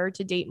make sure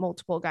to date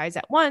multiple guys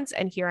at once,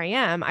 and here I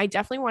am. I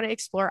definitely want to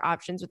explore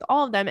options with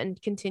all of them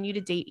and continue to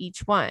date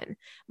each one.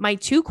 My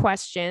 2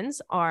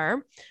 questions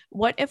are,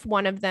 what if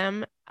one of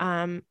them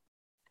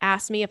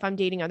asked me if I'm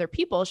dating other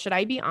people? Should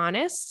I be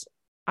honest?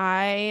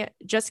 I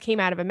just came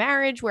out of a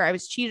marriage where I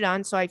was cheated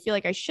on, so I feel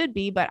like I should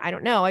be, but I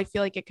don't know. I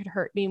feel like it could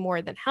hurt me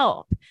more than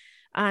help.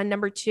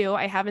 Number 2,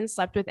 I haven't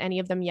slept with any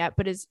of them yet,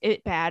 but is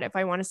it bad if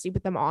I want to sleep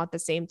with them all at the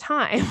same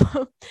time?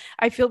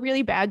 I feel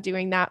really bad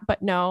doing that,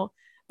 but no,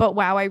 but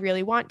wow, I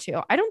really want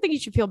to. I don't think you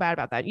should feel bad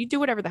about that. You do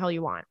whatever the hell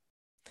you want.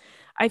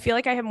 I feel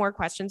like I have more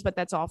questions, but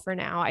that's all for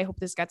now. I hope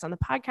this gets on the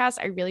podcast.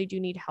 I really do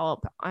need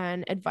help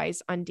and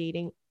advice on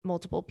dating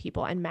multiple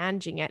people and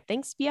managing it.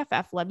 Thanks,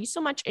 BFF. Love you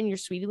so much. And your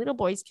sweetie little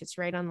boys kiss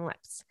right on the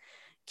lips.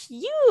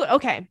 Cute.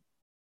 Okay.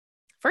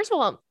 First of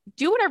all,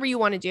 do whatever you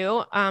want to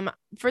do.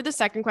 For the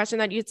second question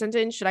that you sent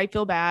in, should I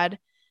feel bad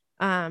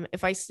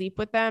if I sleep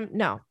with them?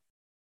 No.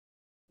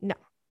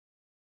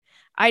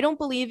 I don't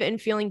believe in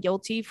feeling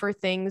guilty for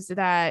things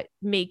that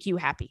make you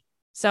happy.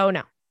 So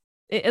no,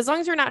 as long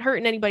as you're not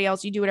hurting anybody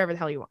else, you do whatever the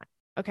hell you want.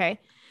 Okay.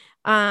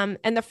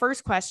 And the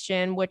first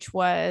question, which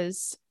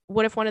was,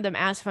 what if one of them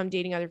asked if I'm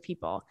dating other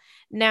people?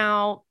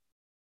 Now,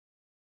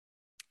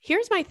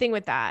 here's my thing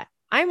with that.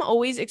 I'm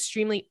always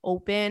extremely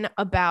open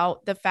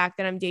about the fact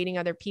that I'm dating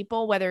other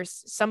people, whether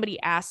somebody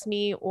asks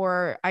me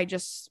or I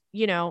just,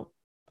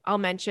 I'll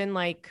mention,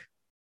 like,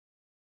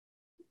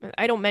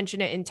 I don't mention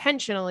it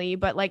intentionally,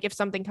 but like if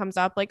something comes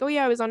up, like, oh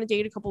yeah, I was on a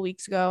date a couple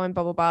weeks ago and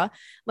blah, blah, blah,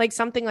 like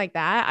something like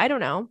that. I don't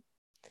know.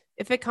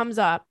 If it comes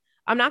up,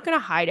 I'm not going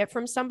to hide it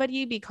from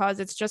somebody because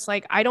it's just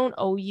like, I don't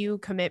owe you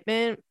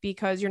commitment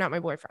because you're not my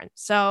boyfriend.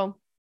 So,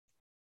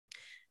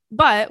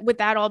 but with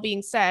that all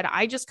being said,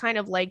 I just kind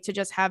of like to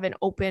just have an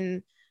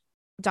open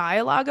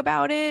dialogue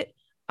about it.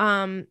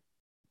 But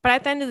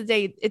at the end of the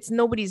day, it's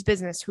nobody's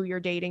business who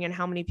you're dating and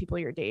how many people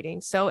you're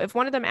dating. So if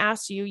one of them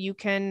asks you, you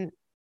can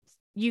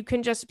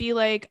just be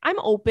like, I'm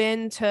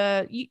open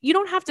to, you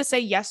don't have to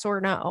say yes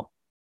or no.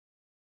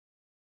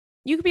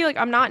 You could be like,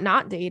 I'm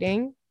not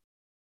dating,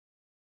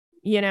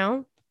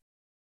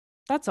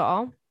 that's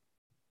all.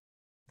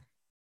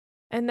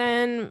 And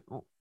then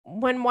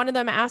when one of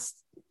them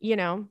asks,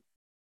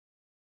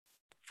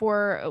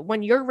 for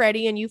when you're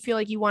ready and you feel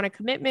like you want a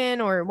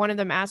commitment, or one of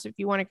them asks if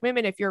you want a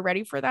commitment, if you're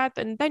ready for that,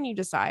 then you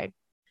decide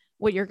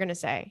what you're going to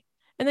say.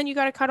 And then you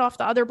got to cut off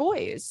the other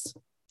boys.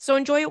 So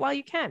enjoy it while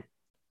you can.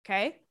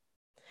 Okay.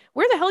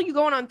 Where the hell are you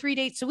going on 3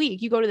 dates a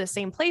week? You go to the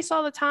same place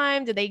all the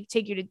time? Do they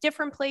take you to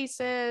different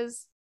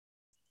places?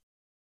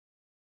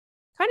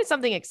 Kind of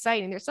something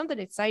exciting. There's something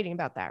exciting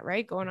about that,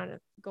 right? Going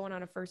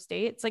on a first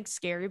date. It's like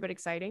scary, but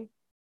exciting.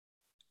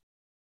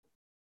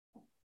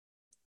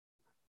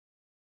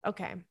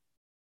 Okay.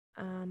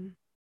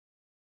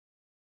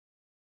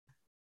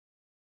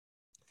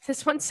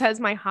 This one says,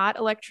 my hot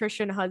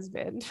electrician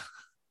husband.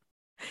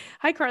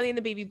 Hi, Carly and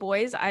the baby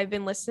boys. I've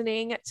been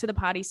listening to the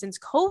potty since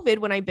COVID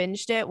when I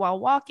binged it while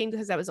walking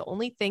because that was the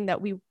only thing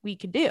that we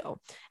could do.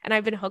 And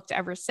I've been hooked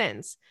ever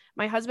since.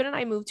 My husband and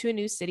I moved to a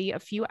new city a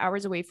few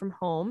hours away from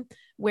home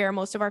where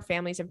most of our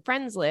families and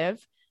friends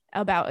live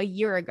about a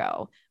year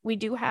ago. We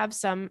do have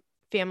some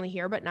family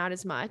here, but not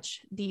as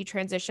much. The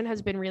transition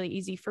has been really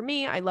easy for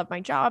me. I love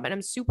my job and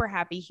I'm super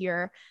happy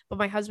here, but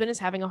my husband is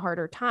having a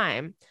harder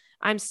time.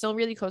 I'm still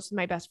really close with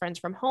my best friends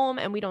from home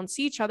and we don't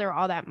see each other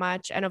all that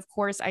much. And of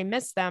course, I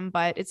miss them,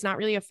 but it's not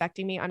really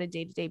affecting me on a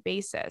day-to-day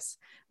basis.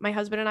 My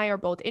husband and I are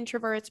both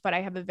introverts, but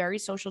I have a very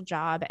social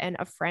job and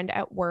a friend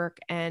at work,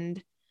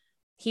 and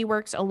he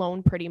works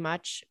alone pretty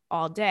much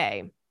all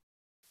day,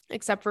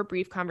 except for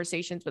brief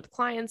conversations with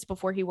clients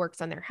before he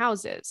works on their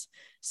houses.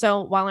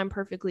 So while I'm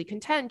perfectly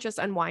content just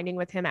unwinding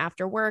with him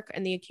after work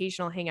and the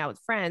occasional hangout with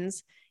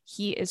friends,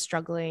 he is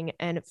struggling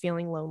and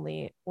feeling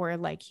lonely or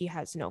like he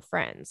has no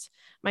friends.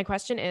 My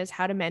question is,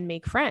 how do men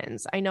make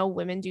friends? I know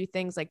women do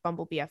things like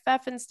Bumble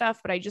BFF and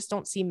stuff, but I just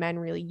don't see men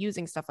really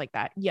using stuff like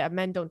that. Yeah,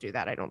 men don't do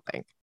that, I don't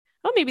think.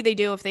 Well, maybe they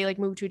do if they like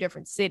move to a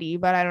different city,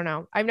 but I don't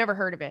know. I've never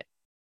heard of it.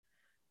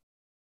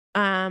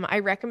 I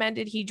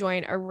recommended he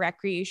join a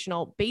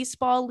recreational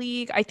baseball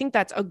league. I think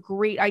that's a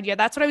great idea.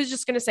 That's what I was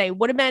just going to say.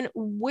 Where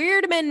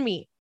do men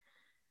meet?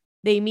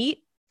 They meet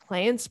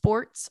playing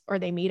sports or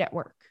they meet at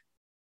work.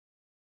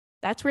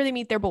 That's where they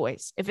meet their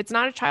boys. If it's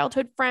not a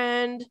childhood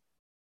friend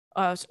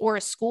or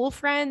a school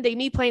friend, they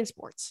meet playing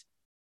sports.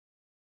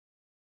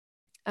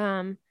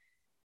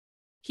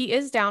 He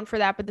is down for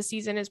that, but the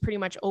season is pretty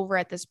much over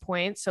at this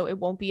point, so it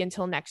won't be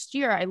until next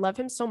year. I love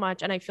him so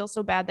much, and I feel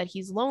so bad that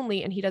he's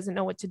lonely and he doesn't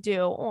know what to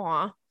do.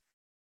 Aw.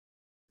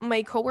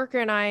 My coworker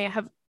and I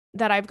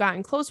I've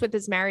gotten close with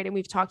is married, and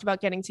we've talked about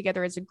getting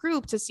together as a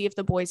group to see if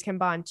the boys can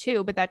bond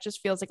too, but that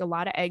just feels like a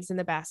lot of eggs in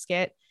the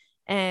basket,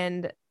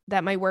 and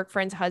that my work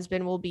friend's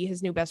husband will be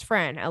his new best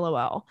friend.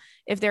 LOL.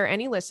 If there are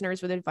any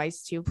listeners with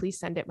advice too, please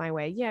send it my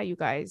way. Yeah, you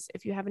guys,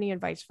 if you have any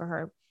advice for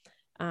her,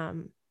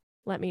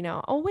 let me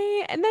know. Oh,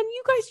 wait. And then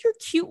you guys, your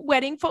cute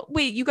wedding photo.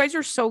 Wait, you guys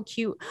are so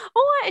cute.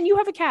 Oh, and you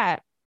have a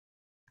cat.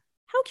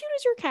 How cute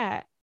is your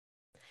cat?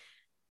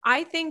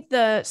 I think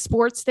the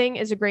sports thing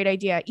is a great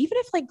idea. Even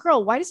if like,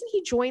 girl, why doesn't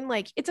he join?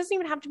 Like, it doesn't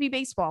even have to be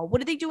baseball. What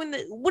do they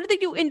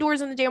do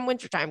indoors in the damn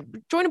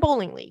wintertime? Join a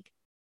bowling league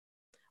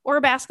or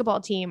a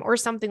basketball team or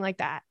something like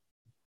that.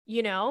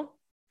 You know,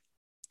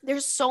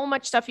 there's so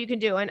much stuff you can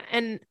do.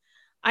 And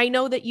I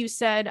know that you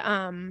said,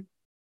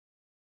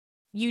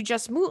 you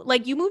just moved,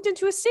 like you moved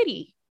into a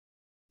city.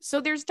 So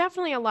there's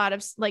definitely a lot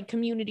of like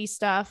community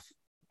stuff,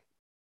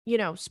 you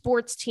know,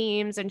 sports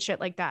teams and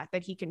shit like that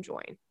he can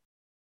join.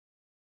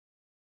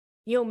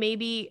 You know,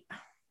 maybe,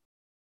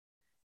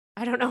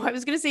 I don't know. I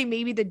was going to say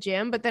maybe the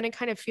gym, but then it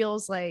kind of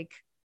feels like,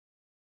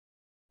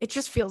 it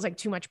just feels like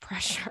too much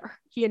pressure,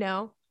 you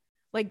know,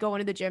 like going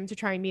to the gym to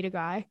try and meet a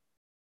guy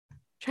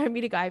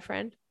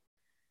friend.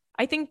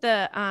 I think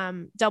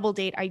the double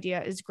date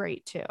idea is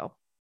great too.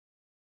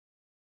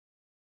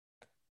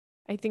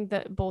 I think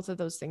that both of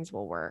those things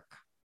will work.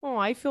 Oh,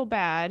 I feel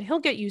bad. He'll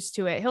get used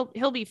to it.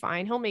 He'll be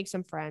fine. He'll make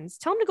some friends.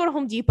 Tell him to go to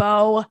Home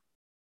Depot.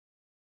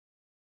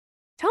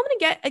 Tell him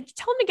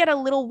to get a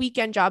little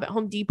weekend job at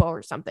Home Depot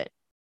or something.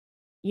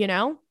 You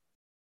know?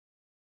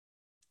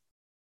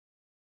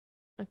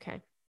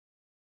 Okay.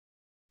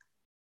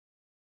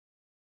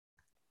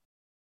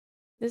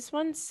 This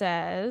one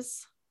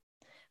says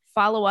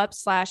follow up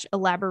 /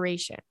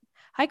 elaboration.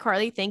 Hi,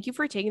 Carly. Thank you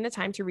for taking the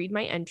time to read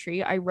my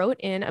entry. I wrote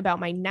in about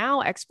my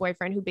now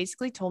ex-boyfriend who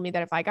basically told me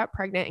that if I got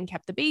pregnant and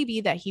kept the baby,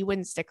 that he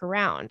wouldn't stick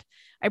around.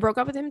 I broke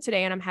up with him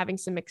today and I'm having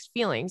some mixed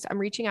feelings. I'm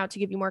reaching out to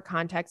give you more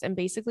context and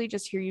basically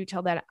just hear you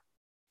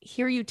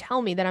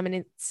tell me that I'm an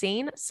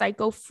insane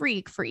psycho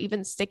freak for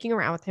even sticking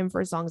around with him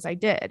for as long as I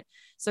did.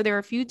 So there are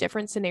a few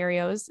different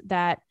scenarios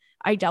that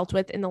I dealt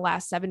with in the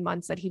last 7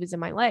 months that he was in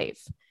my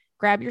life.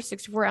 Grab your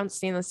 64-ounce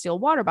stainless steel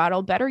water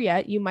bottle. Better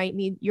yet, you might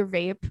need your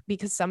vape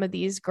because some of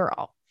these,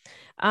 girl.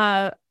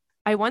 I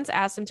once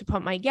asked him to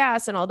pump my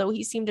gas, and although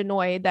he seemed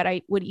annoyed that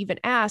I would even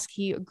ask,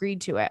 he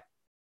agreed to it.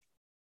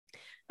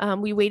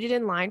 We waited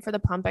in line for the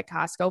pump at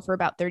Costco for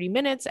about 30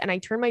 minutes, and I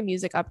turned my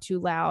music up too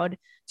loud,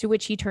 to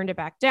which he turned it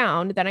back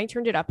down. Then I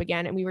turned it up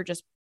again, and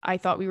I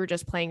thought we were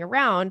just playing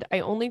around. I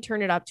only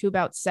turned it up to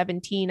about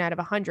 17 out of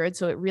 100,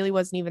 so it really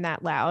wasn't even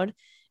that loud.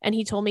 And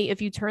he told me,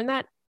 if you turn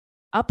that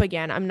up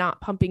again, I'm not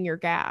pumping your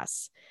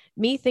gas.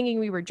 Me thinking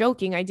we were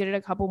joking, I did it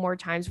a couple more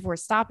times before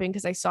stopping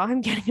because I saw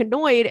him getting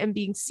annoyed and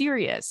being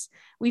serious.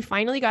 We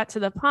finally got to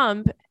the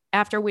pump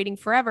after waiting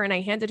forever, and I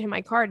handed him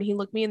my card, and he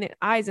looked me in the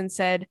eyes and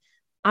said,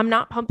 I'm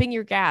not pumping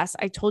your gas.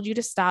 I told you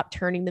to stop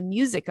turning the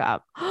music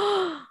up.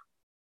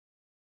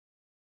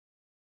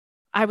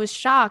 I was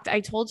shocked. I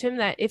told him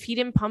that if he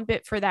didn't pump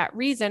it for that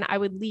reason, I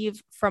would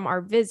leave from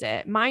our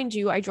visit. Mind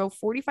you, I drove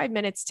 45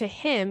 minutes to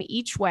him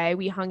each way.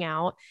 We hung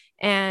out,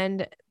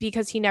 and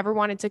because he never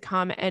wanted to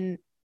come and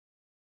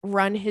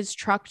run his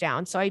truck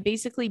down. So I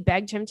basically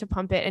begged him to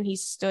pump it, and he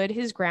stood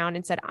his ground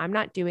and said, I'm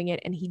not doing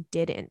it. And he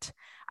didn't.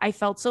 I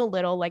felt so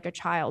little like a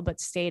child, but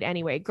stayed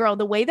anyway. Girl,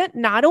 the way that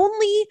not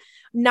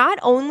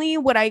only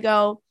would I go,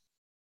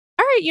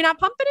 all right, you're not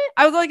pumping it?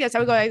 I would go like this. I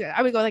would go like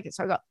this.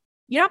 I would go,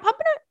 you're not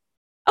pumping it?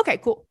 Okay,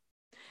 cool.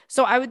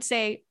 So I would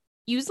say,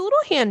 use the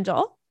little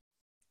handle,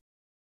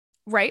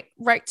 right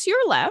to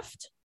your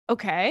left.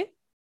 Okay.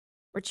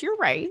 Or to your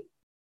right.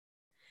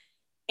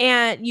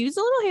 And use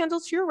the little handle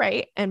to your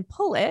right and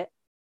pull it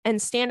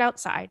and stand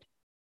outside.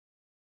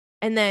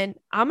 And then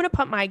I'm going to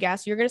pump my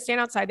gas. You're going to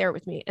stand outside there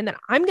with me. And then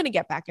I'm going to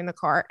get back in the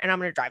car and I'm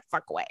going to drive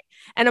fuck away.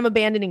 And I'm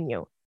abandoning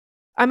you.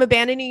 I'm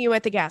abandoning you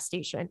at the gas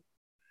station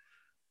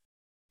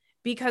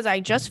because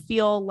I just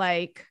feel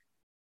like,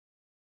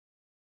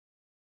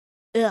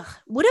 ugh,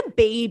 what a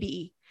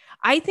baby.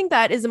 I think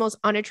that is the most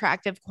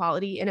unattractive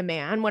quality in a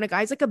man. When a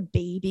guy's like a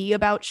baby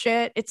about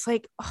shit, it's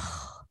like,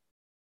 oh,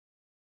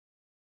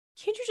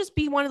 can't you just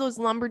be one of those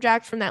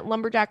lumberjacks from that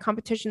lumberjack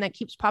competition that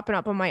keeps popping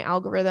up on my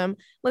algorithm?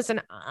 Listen,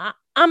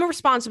 I'm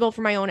responsible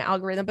for my own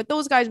algorithm, but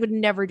those guys would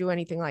never do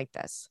anything like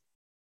this.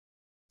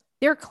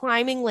 They're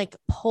climbing like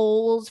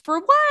poles for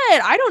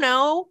what? I don't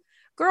know.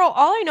 Girl,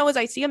 all I know is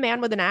I see a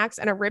man with an axe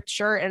and a ripped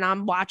shirt and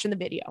I'm watching the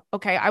video.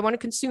 Okay. I want to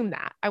consume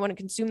that. I want to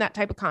consume that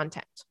type of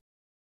content.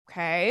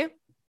 Okay.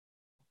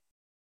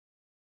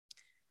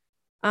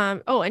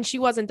 Oh, and she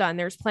wasn't done.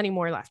 There's plenty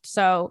more left.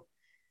 So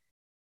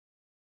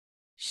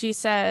she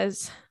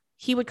says,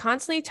 he would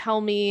constantly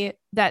tell me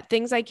that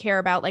things I care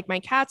about, like my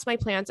cats, my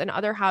plants, and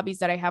other hobbies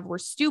that I have were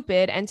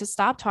stupid and to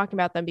stop talking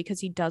about them because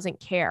he doesn't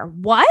care.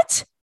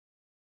 What?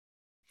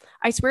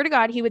 I swear to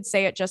God, he would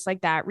say it just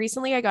like that.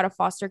 Recently, I got a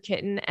foster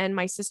kitten and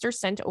my sister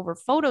sent over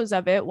photos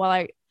of it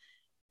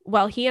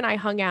while he and I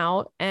hung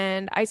out.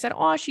 And I said,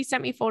 oh, she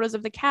sent me photos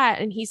of the cat.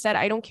 And he said,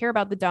 I don't care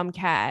about the dumb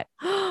cat.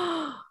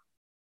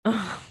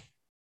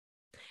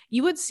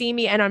 You would see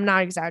me, and I'm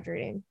not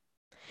exaggerating.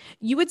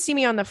 You would see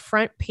me on the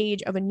front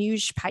page of a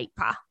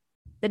newspaper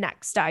the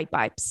next day,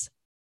 babes.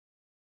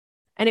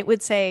 And it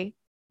would say,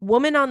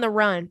 woman on the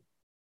run.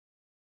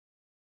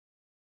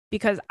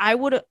 Because I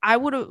would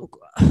have,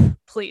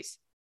 please.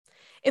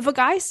 If a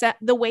guy said,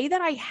 the way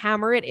that I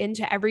hammer it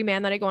into every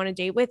man that I go on a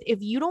date with,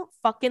 if you don't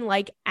fucking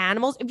like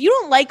animals, if you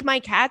don't like my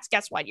cats,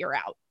 guess what? You're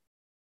out.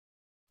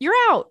 You're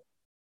out.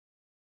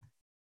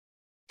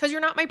 Because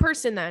you're not my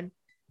person then.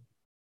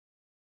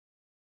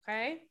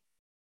 Okay.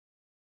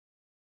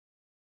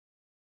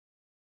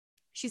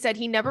 She said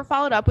he never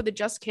followed up with a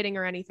just kidding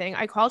or anything.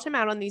 I called him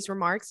out on these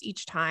remarks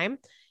each time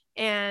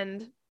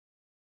and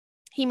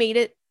he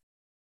made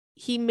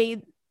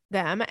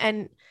them.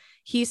 And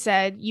he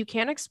said, you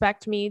can't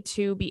expect me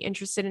to be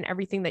interested in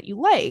everything that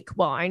you like.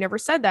 Well, I never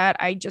said that.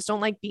 I just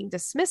don't like being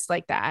dismissed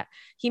like that.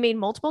 He made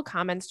multiple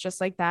comments just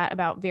like that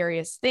about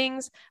various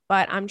things,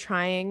 but I'm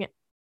trying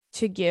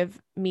to give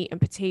meat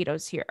and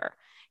potatoes here.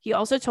 He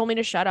also told me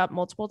to shut up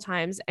multiple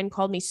times and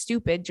called me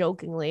stupid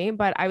jokingly,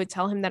 but I would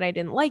tell him that I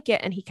didn't like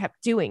it and he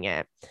kept doing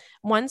it.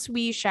 Once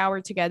we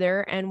showered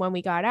together and when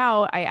we got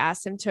out, I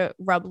asked him to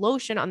rub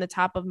lotion on the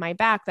top of my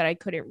back that I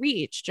couldn't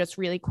reach, just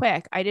really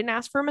quick. I didn't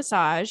ask for a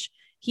massage.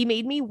 He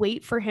made me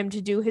wait for him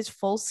to do his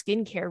full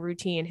skincare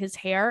routine, his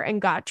hair,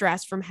 and got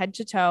dressed from head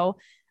to toe.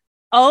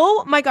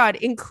 Oh my God,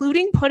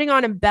 including putting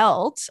on a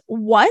belt.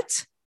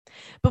 What?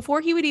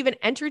 Before he would even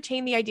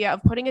entertain the idea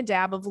of putting a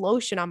dab of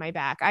lotion on my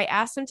back, I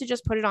asked him to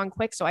just put it on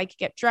quick so I could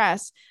get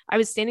dressed. I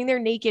was standing there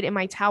naked in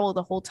my towel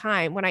the whole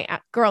time.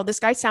 Girl, this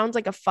guy sounds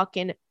like a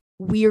fucking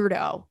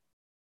weirdo.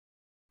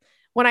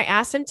 When I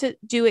asked him to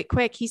do it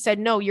quick, he said,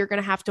 no, you're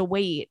going to have to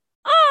wait.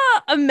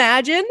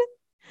 Imagine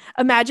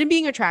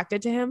being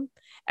attracted to him.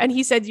 And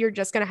he said, you're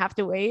just going to have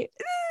to wait.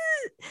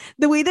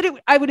 The way that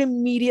I would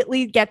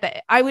immediately get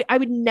that. I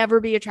would never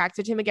be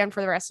attracted to him again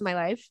for the rest of my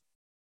life.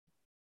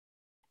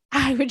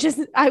 I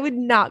would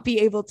not be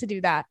able to do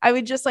that. I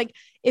would just like,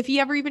 if he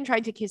ever even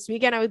tried to kiss me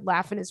again, I would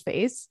laugh in his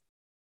face.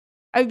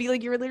 I would be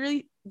like, you're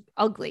literally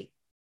ugly.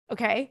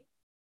 Okay.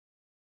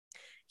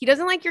 He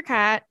doesn't like your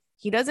cat.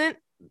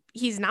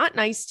 He's not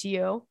nice to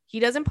you. He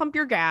doesn't pump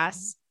your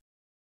gas.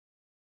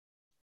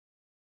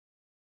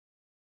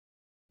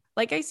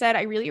 Like I said,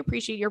 I really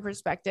appreciate your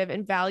perspective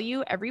and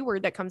value every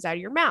word that comes out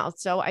of your mouth.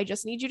 So I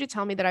just need you to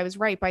tell me that I was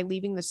right by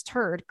leaving this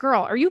turd.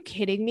 Girl, are you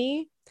kidding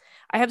me?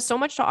 I have so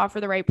much to offer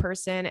the right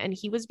person, and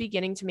he was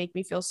beginning to make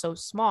me feel so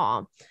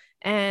small.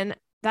 And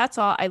that's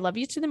all. I love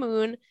you to the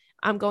moon.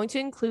 I'm going to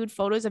include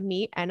photos of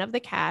me and of the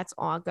cats.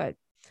 All good.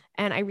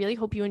 And I really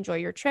hope you enjoy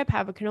your trip.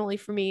 Have a cannoli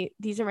for me.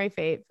 These are my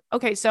fave.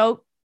 Okay,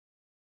 so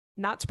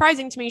not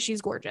surprising to me,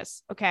 she's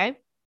gorgeous. Okay.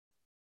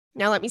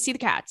 Now let me see the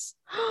cats.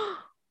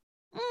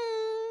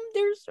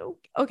 They're so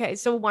okay.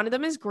 So one of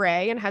them is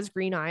gray and has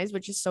green eyes,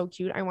 which is so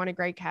cute. I want a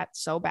gray cat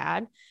so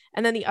bad.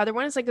 And then the other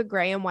one is like a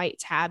gray and white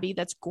tabby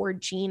that's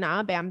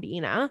Gorgina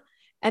Bambina.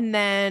 And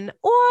then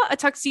a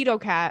tuxedo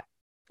cat.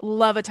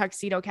 Love a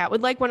tuxedo cat.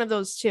 Would like one of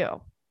those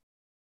too.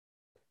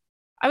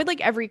 I would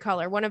like every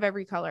color, one of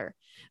every color.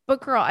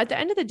 But girl, at the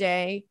end of the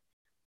day,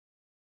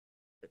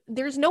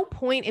 there's no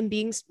point in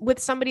being with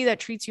somebody that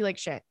treats you like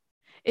shit.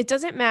 It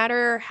doesn't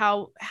matter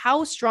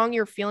how strong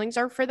your feelings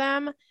are for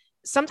them.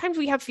 Sometimes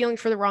we have feelings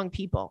for the wrong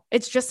people.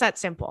 It's just that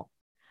simple.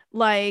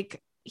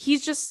 Like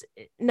he's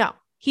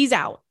out. He's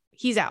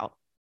out.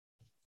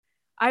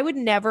 I would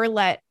never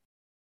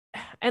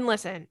and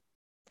listen,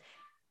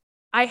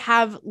 I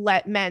have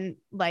let men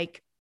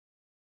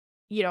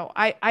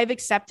I've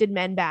accepted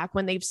men back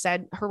when they've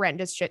said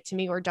horrendous shit to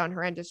me or done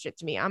horrendous shit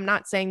to me. I'm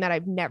not saying that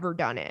I've never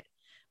done it,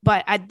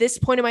 but at this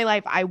point in my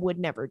life, I would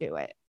never do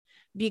it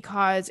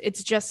because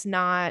it's just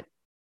not,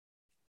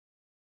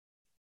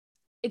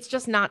 It's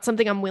just not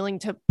something I'm willing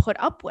to put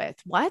up with.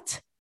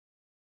 What?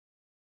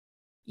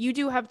 You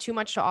do have too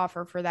much to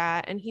offer for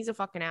that. And he's a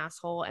fucking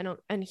asshole.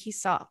 And he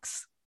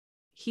sucks.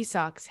 He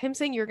sucks. Him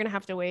saying you're going to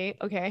have to wait.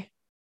 Okay.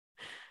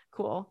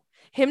 Cool.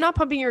 Him not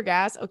pumping your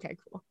gas. Okay,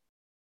 cool.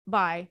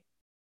 Bye.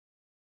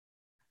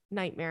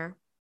 Nightmare.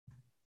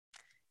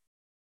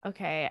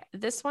 Okay,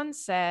 this one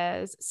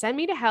says, send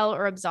me to hell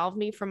or absolve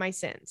me from my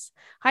sins.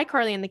 Hi,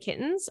 Carly and the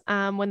kittens.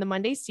 When the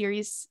Monday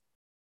scaries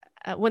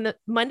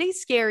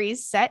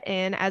set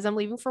in as I'm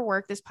leaving for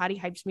work, this potty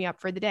hypes me up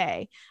for the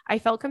day. I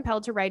felt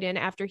compelled to write in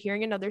after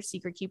hearing another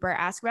secret keeper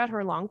ask about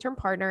her long-term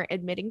partner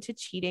admitting to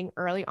cheating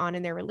early on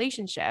in their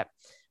relationship.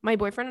 My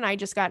boyfriend and I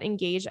just got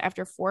engaged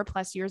after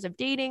 4+ years of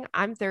dating.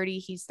 I'm 30,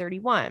 he's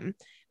 31.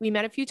 We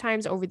met a few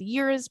times over the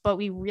years, but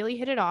we really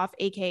hit it off,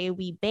 aka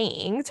we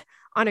banged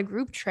on a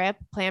group trip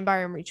planned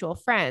by our mutual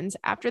friends.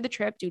 After the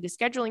trip, due to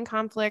scheduling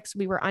conflicts,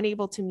 we were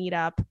unable to meet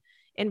up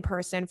in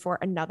person for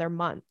another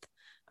month.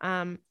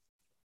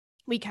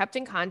 We kept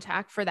in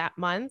contact for that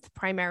month,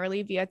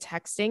 primarily via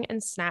texting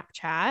and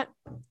Snapchat.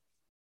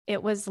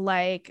 It was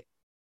like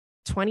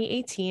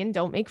 2018.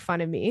 Don't make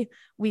fun of me.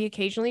 We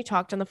occasionally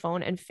talked on the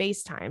phone and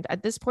FaceTimed.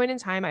 At this point in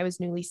time, I was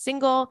newly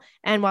single.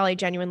 And while I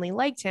genuinely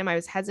liked him, I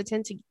was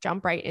hesitant to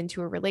jump right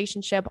into a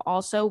relationship.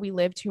 Also, we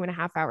lived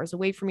 2.5 hours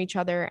away from each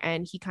other,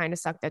 and he kind of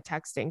sucked at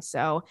texting.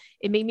 So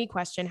it made me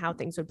question how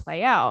things would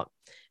play out.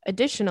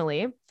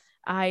 Additionally,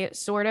 I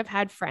sort of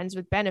had friends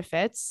with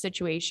benefits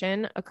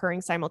situation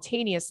occurring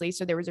simultaneously.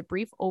 So there was a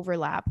brief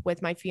overlap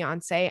with my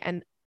fiance,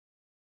 and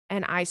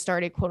I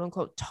started quote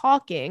unquote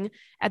talking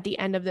at the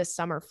end of this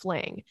summer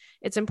fling.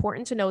 It's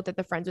important to note that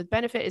the friends with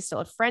benefit is still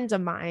a friend of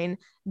mine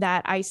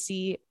that I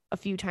see a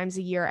few times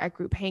a year at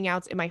group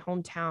hangouts in my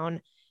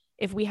hometown.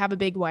 If we have a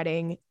big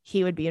wedding,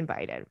 he would be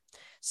invited.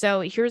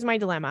 So here's my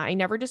dilemma. I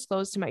never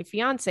disclosed to my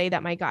fiance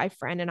that my guy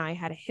friend and I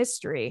had a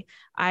history.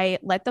 I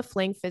let the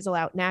fling fizzle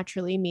out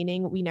naturally,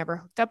 meaning we never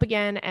hooked up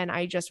again, and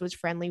I just was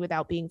friendly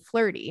without being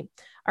flirty.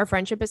 Our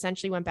friendship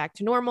essentially went back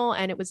to normal,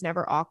 and it was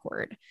never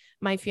awkward.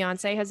 My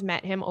fiance has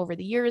met him over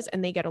the years,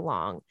 and they get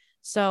along.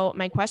 So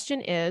my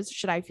question is,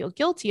 should I feel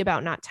guilty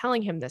about not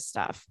telling him this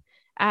stuff?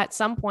 At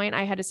some point,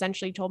 I had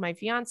essentially told my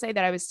fiance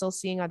that I was still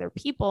seeing other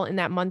people in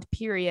that month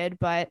period,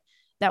 but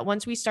that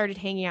once we started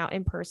hanging out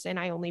in person,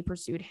 I only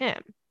pursued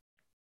him.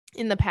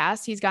 In the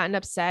past, he's gotten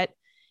upset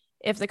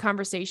if the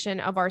conversation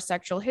of our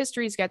sexual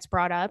histories gets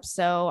brought up.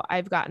 So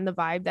I've gotten the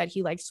vibe that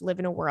he likes to live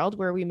in a world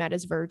where we met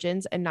as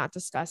virgins and not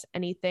discuss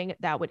anything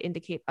that would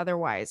indicate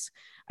otherwise.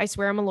 I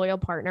swear I'm a loyal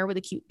partner with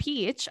a cute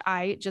peach.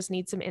 I just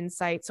need some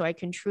insight so I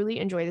can truly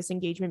enjoy this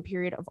engagement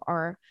period of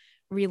our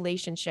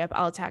relationship.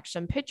 I'll attach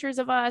some pictures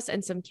of us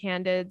and some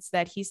candids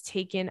that he's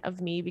taken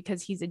of me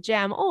because he's a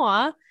gem.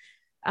 Aw.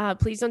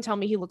 Please don't tell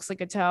me he looks like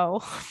a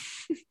toe.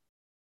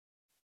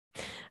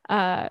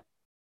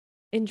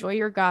 Enjoy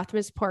your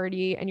Gothmas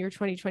party and your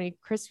 2020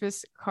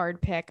 Christmas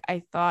card pick.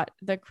 I thought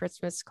the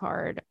Christmas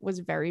card was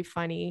very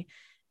funny,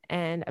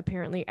 and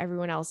apparently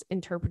everyone else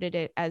interpreted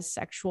it as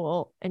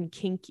sexual and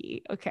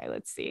kinky. Okay,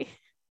 let's see.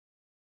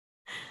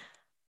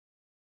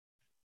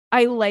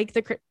 I like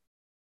the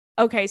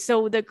okay,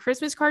 so the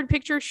Christmas card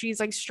picture,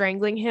 she's like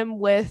strangling him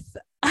with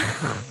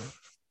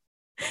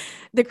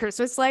the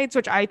Christmas lights,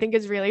 which I think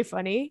is really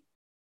funny.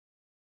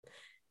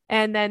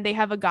 And then they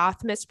have a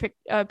Gothmas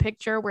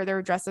picture where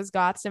they're dressed as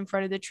goths in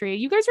front of the tree.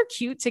 You guys are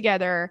cute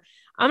together.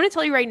 I'm going to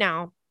tell you right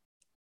now,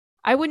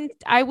 I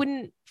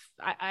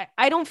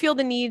don't feel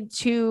the need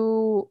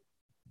to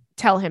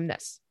tell him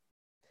this.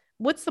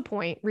 What's the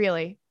point,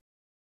 really?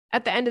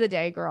 At the end of the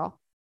day, girl,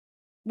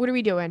 what are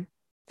we doing?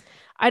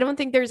 I don't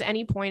think there's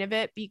any point of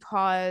it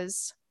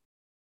because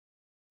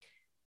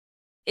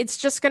it's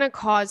just going to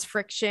cause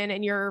friction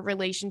in your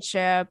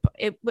relationship.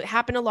 It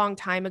happened a long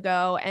time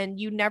ago and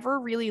you never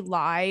really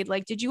lied.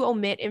 Like, did you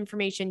omit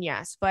information?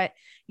 Yes, but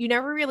you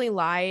never really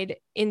lied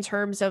in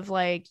terms of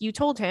like, you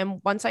told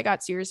him once I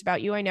got serious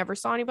about you, I never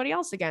saw anybody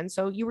else again.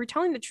 So you were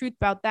telling the truth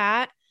about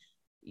that.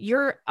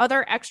 Your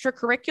other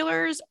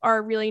extracurriculars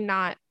are really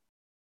not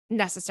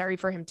necessary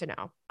for him to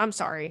know. I'm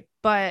sorry,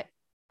 but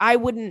I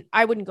wouldn't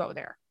go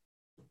there.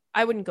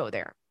 I wouldn't go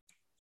there.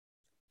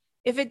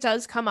 If it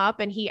does come up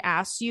and he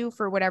asks you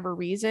for whatever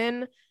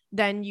reason,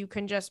 then you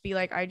can just be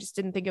like, I just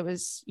didn't think it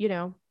was,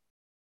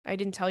 I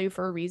didn't tell you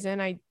for a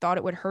reason. I thought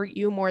it would hurt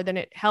you more than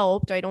it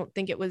helped. I don't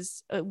think it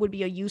would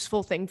be a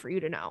useful thing for you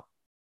to know.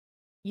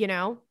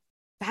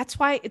 That's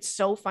why it's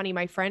so funny.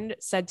 My friend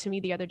said to me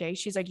the other day,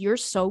 she's like, you're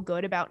so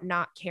good about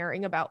not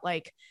caring about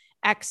like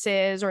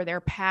exes or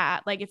their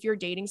past. Like if you're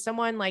dating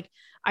someone, like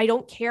I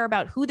don't care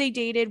about who they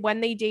dated,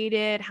 when they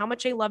dated, how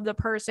much I love the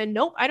person.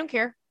 Nope, I don't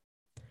care.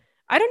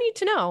 I don't need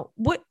to know.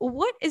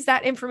 What is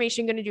that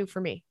information going to do for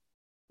me?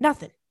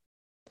 Nothing.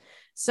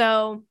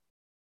 So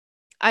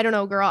I don't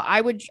know, girl. I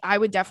would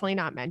definitely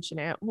not mention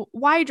it.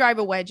 Why drive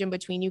a wedge in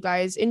between you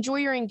guys? Enjoy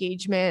your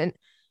engagement.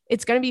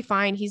 It's going to be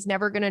fine. He's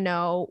never going to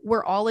know.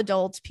 We're all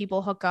adults.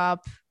 People hook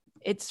up.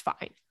 It's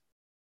fine.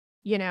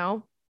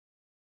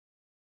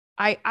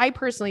 I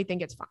personally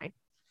think it's fine.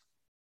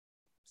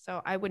 So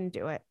I wouldn't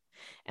do it.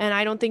 And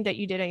I don't think that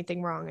you did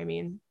anything wrong. I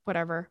mean,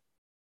 whatever.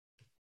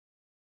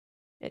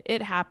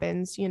 It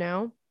happens, you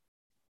know?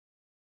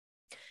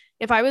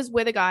 If I was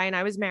with a guy and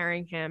I was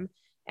marrying him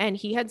and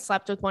he had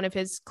slept with one of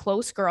his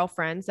close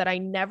girlfriends that I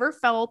never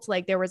felt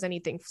like there was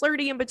anything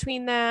flirty in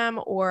between them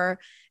or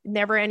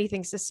never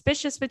anything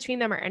suspicious between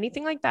them or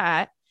anything like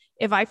that,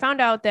 if I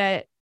found out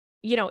that,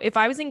 you know, if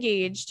I was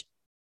engaged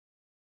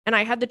and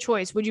I had the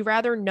choice, would you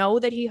rather know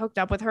that he hooked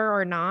up with her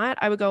or not?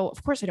 I would go,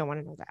 of course I don't want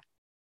to know that.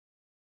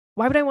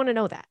 Why would I want to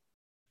know that?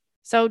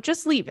 So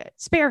just leave it.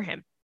 Spare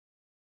him.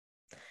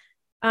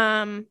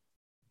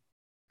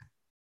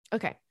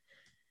 Okay.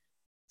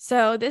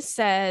 So this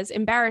says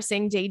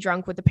embarrassing day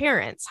drunk with the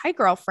parents. Hi,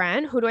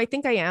 girlfriend. Who do I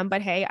think I am?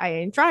 But hey, I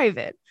ain't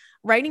driving.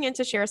 Writing in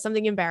to share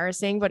something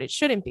embarrassing, but it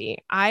shouldn't be.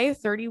 I,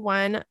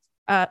 31,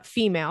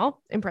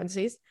 female, in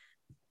parentheses,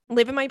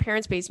 live in my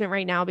parents' basement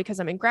right now because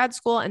I'm in grad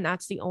school and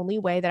that's the only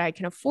way that I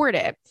can afford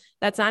it.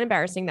 That's not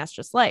embarrassing. That's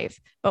just life.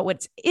 But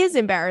what is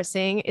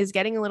embarrassing is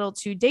getting a little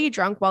too day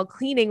drunk while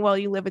cleaning while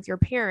you live with your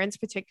parents,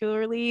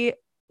 particularly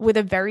with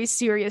a very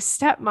serious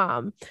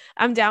stepmom.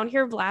 I'm down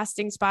here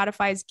blasting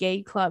Spotify's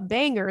Gay Club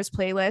Bangers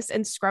playlist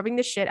and scrubbing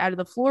the shit out of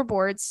the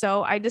floorboards.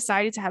 So I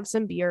decided to have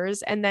some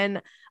beers and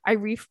then I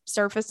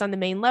resurfaced on the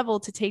main level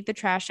to take the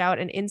trash out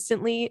and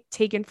instantly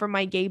taken from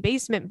my gay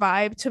basement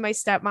vibe to my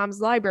stepmom's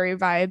library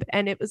vibe.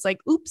 And it was like,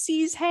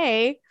 oopsies,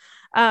 hey.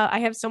 I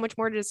have so much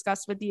more to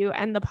discuss with you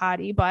and the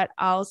potty, but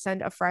I'll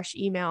send a fresh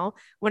email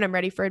when I'm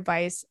ready for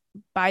advice.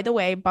 By the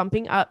way,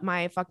 bumping up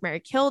my fuck,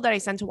 marry, kill that I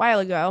sent a while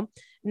ago,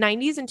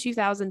 90s and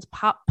 2000s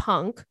pop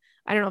punk.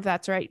 I don't know if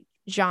that's right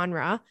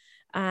genre.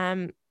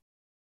 And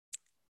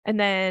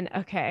then,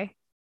 okay.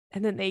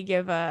 And then they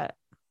give a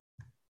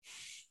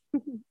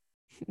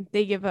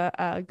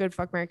a good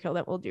fuck, marry, kill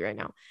that we'll do right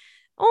now.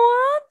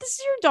 Oh, this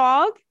is your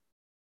dog.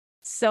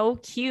 So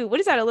cute. What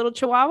is that? A little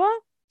chihuahua?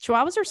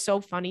 Chihuahuas are so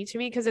funny to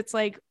me because it's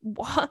like,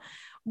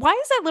 why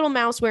is that little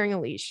mouse wearing a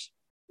leash?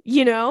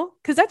 You know,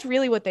 because that's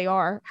really what they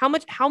are. How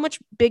much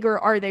bigger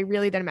are they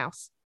really than a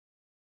mouse?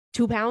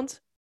 2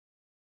 pounds?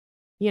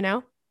 You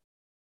know?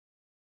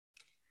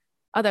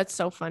 Oh, that's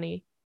so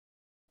funny.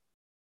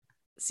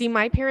 See,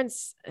 my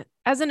parents,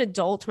 as an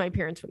adult, my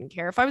parents wouldn't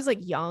care. If I was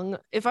like young,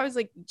 if I was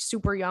like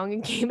super young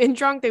and came in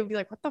drunk, they would be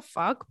like, what the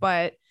fuck?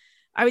 But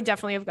I would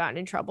definitely have gotten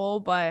in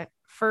trouble. But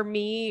for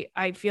me,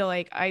 I feel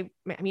like I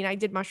mean, I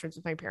did mushrooms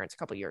with my parents a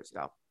couple years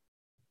ago.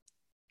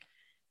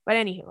 But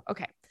anywho,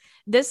 okay.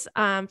 This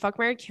fuck,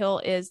 marry, kill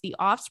is The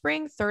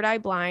Offspring, Third Eye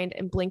Blind,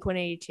 and Blink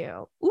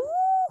 182. Ooh.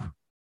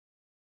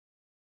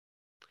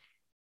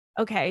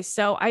 Okay,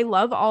 so I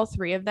love all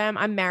three of them.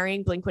 I'm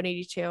marrying Blink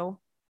 182.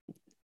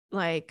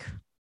 Like,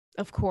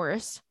 of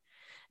course.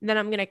 And then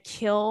I'm gonna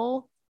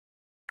kill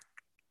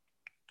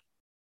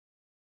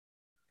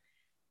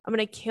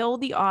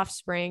The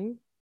Offspring.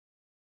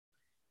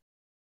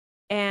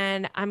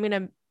 And I'm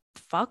gonna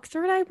fuck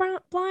Third Eye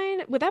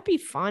Blind. Would that be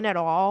fun at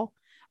all?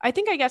 I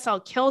guess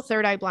I'll kill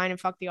Third Eye Blind and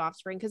fuck The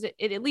Offspring because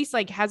it at least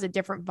like has a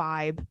different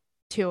vibe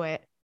to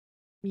it,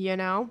 you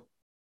know?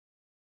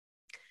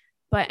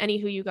 But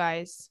anywho, you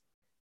guys,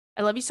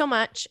 I love you so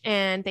much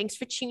and thanks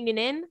for tuning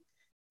in.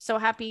 So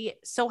happy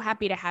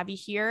to have you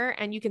here.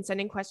 And you can send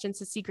in questions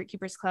to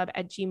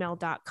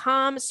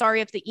secretkeepersclub@gmail.com.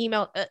 Sorry if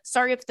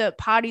the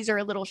potties are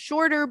a little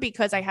shorter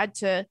because I had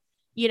to,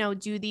 you know,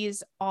 do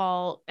these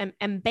all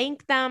and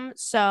bank them.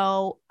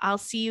 So I'll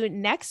see you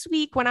next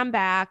week when I'm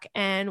back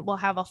and we'll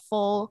have a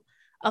full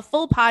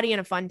potty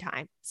and a fun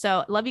time.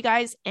 So love you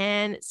guys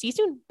and see you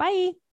soon. Bye.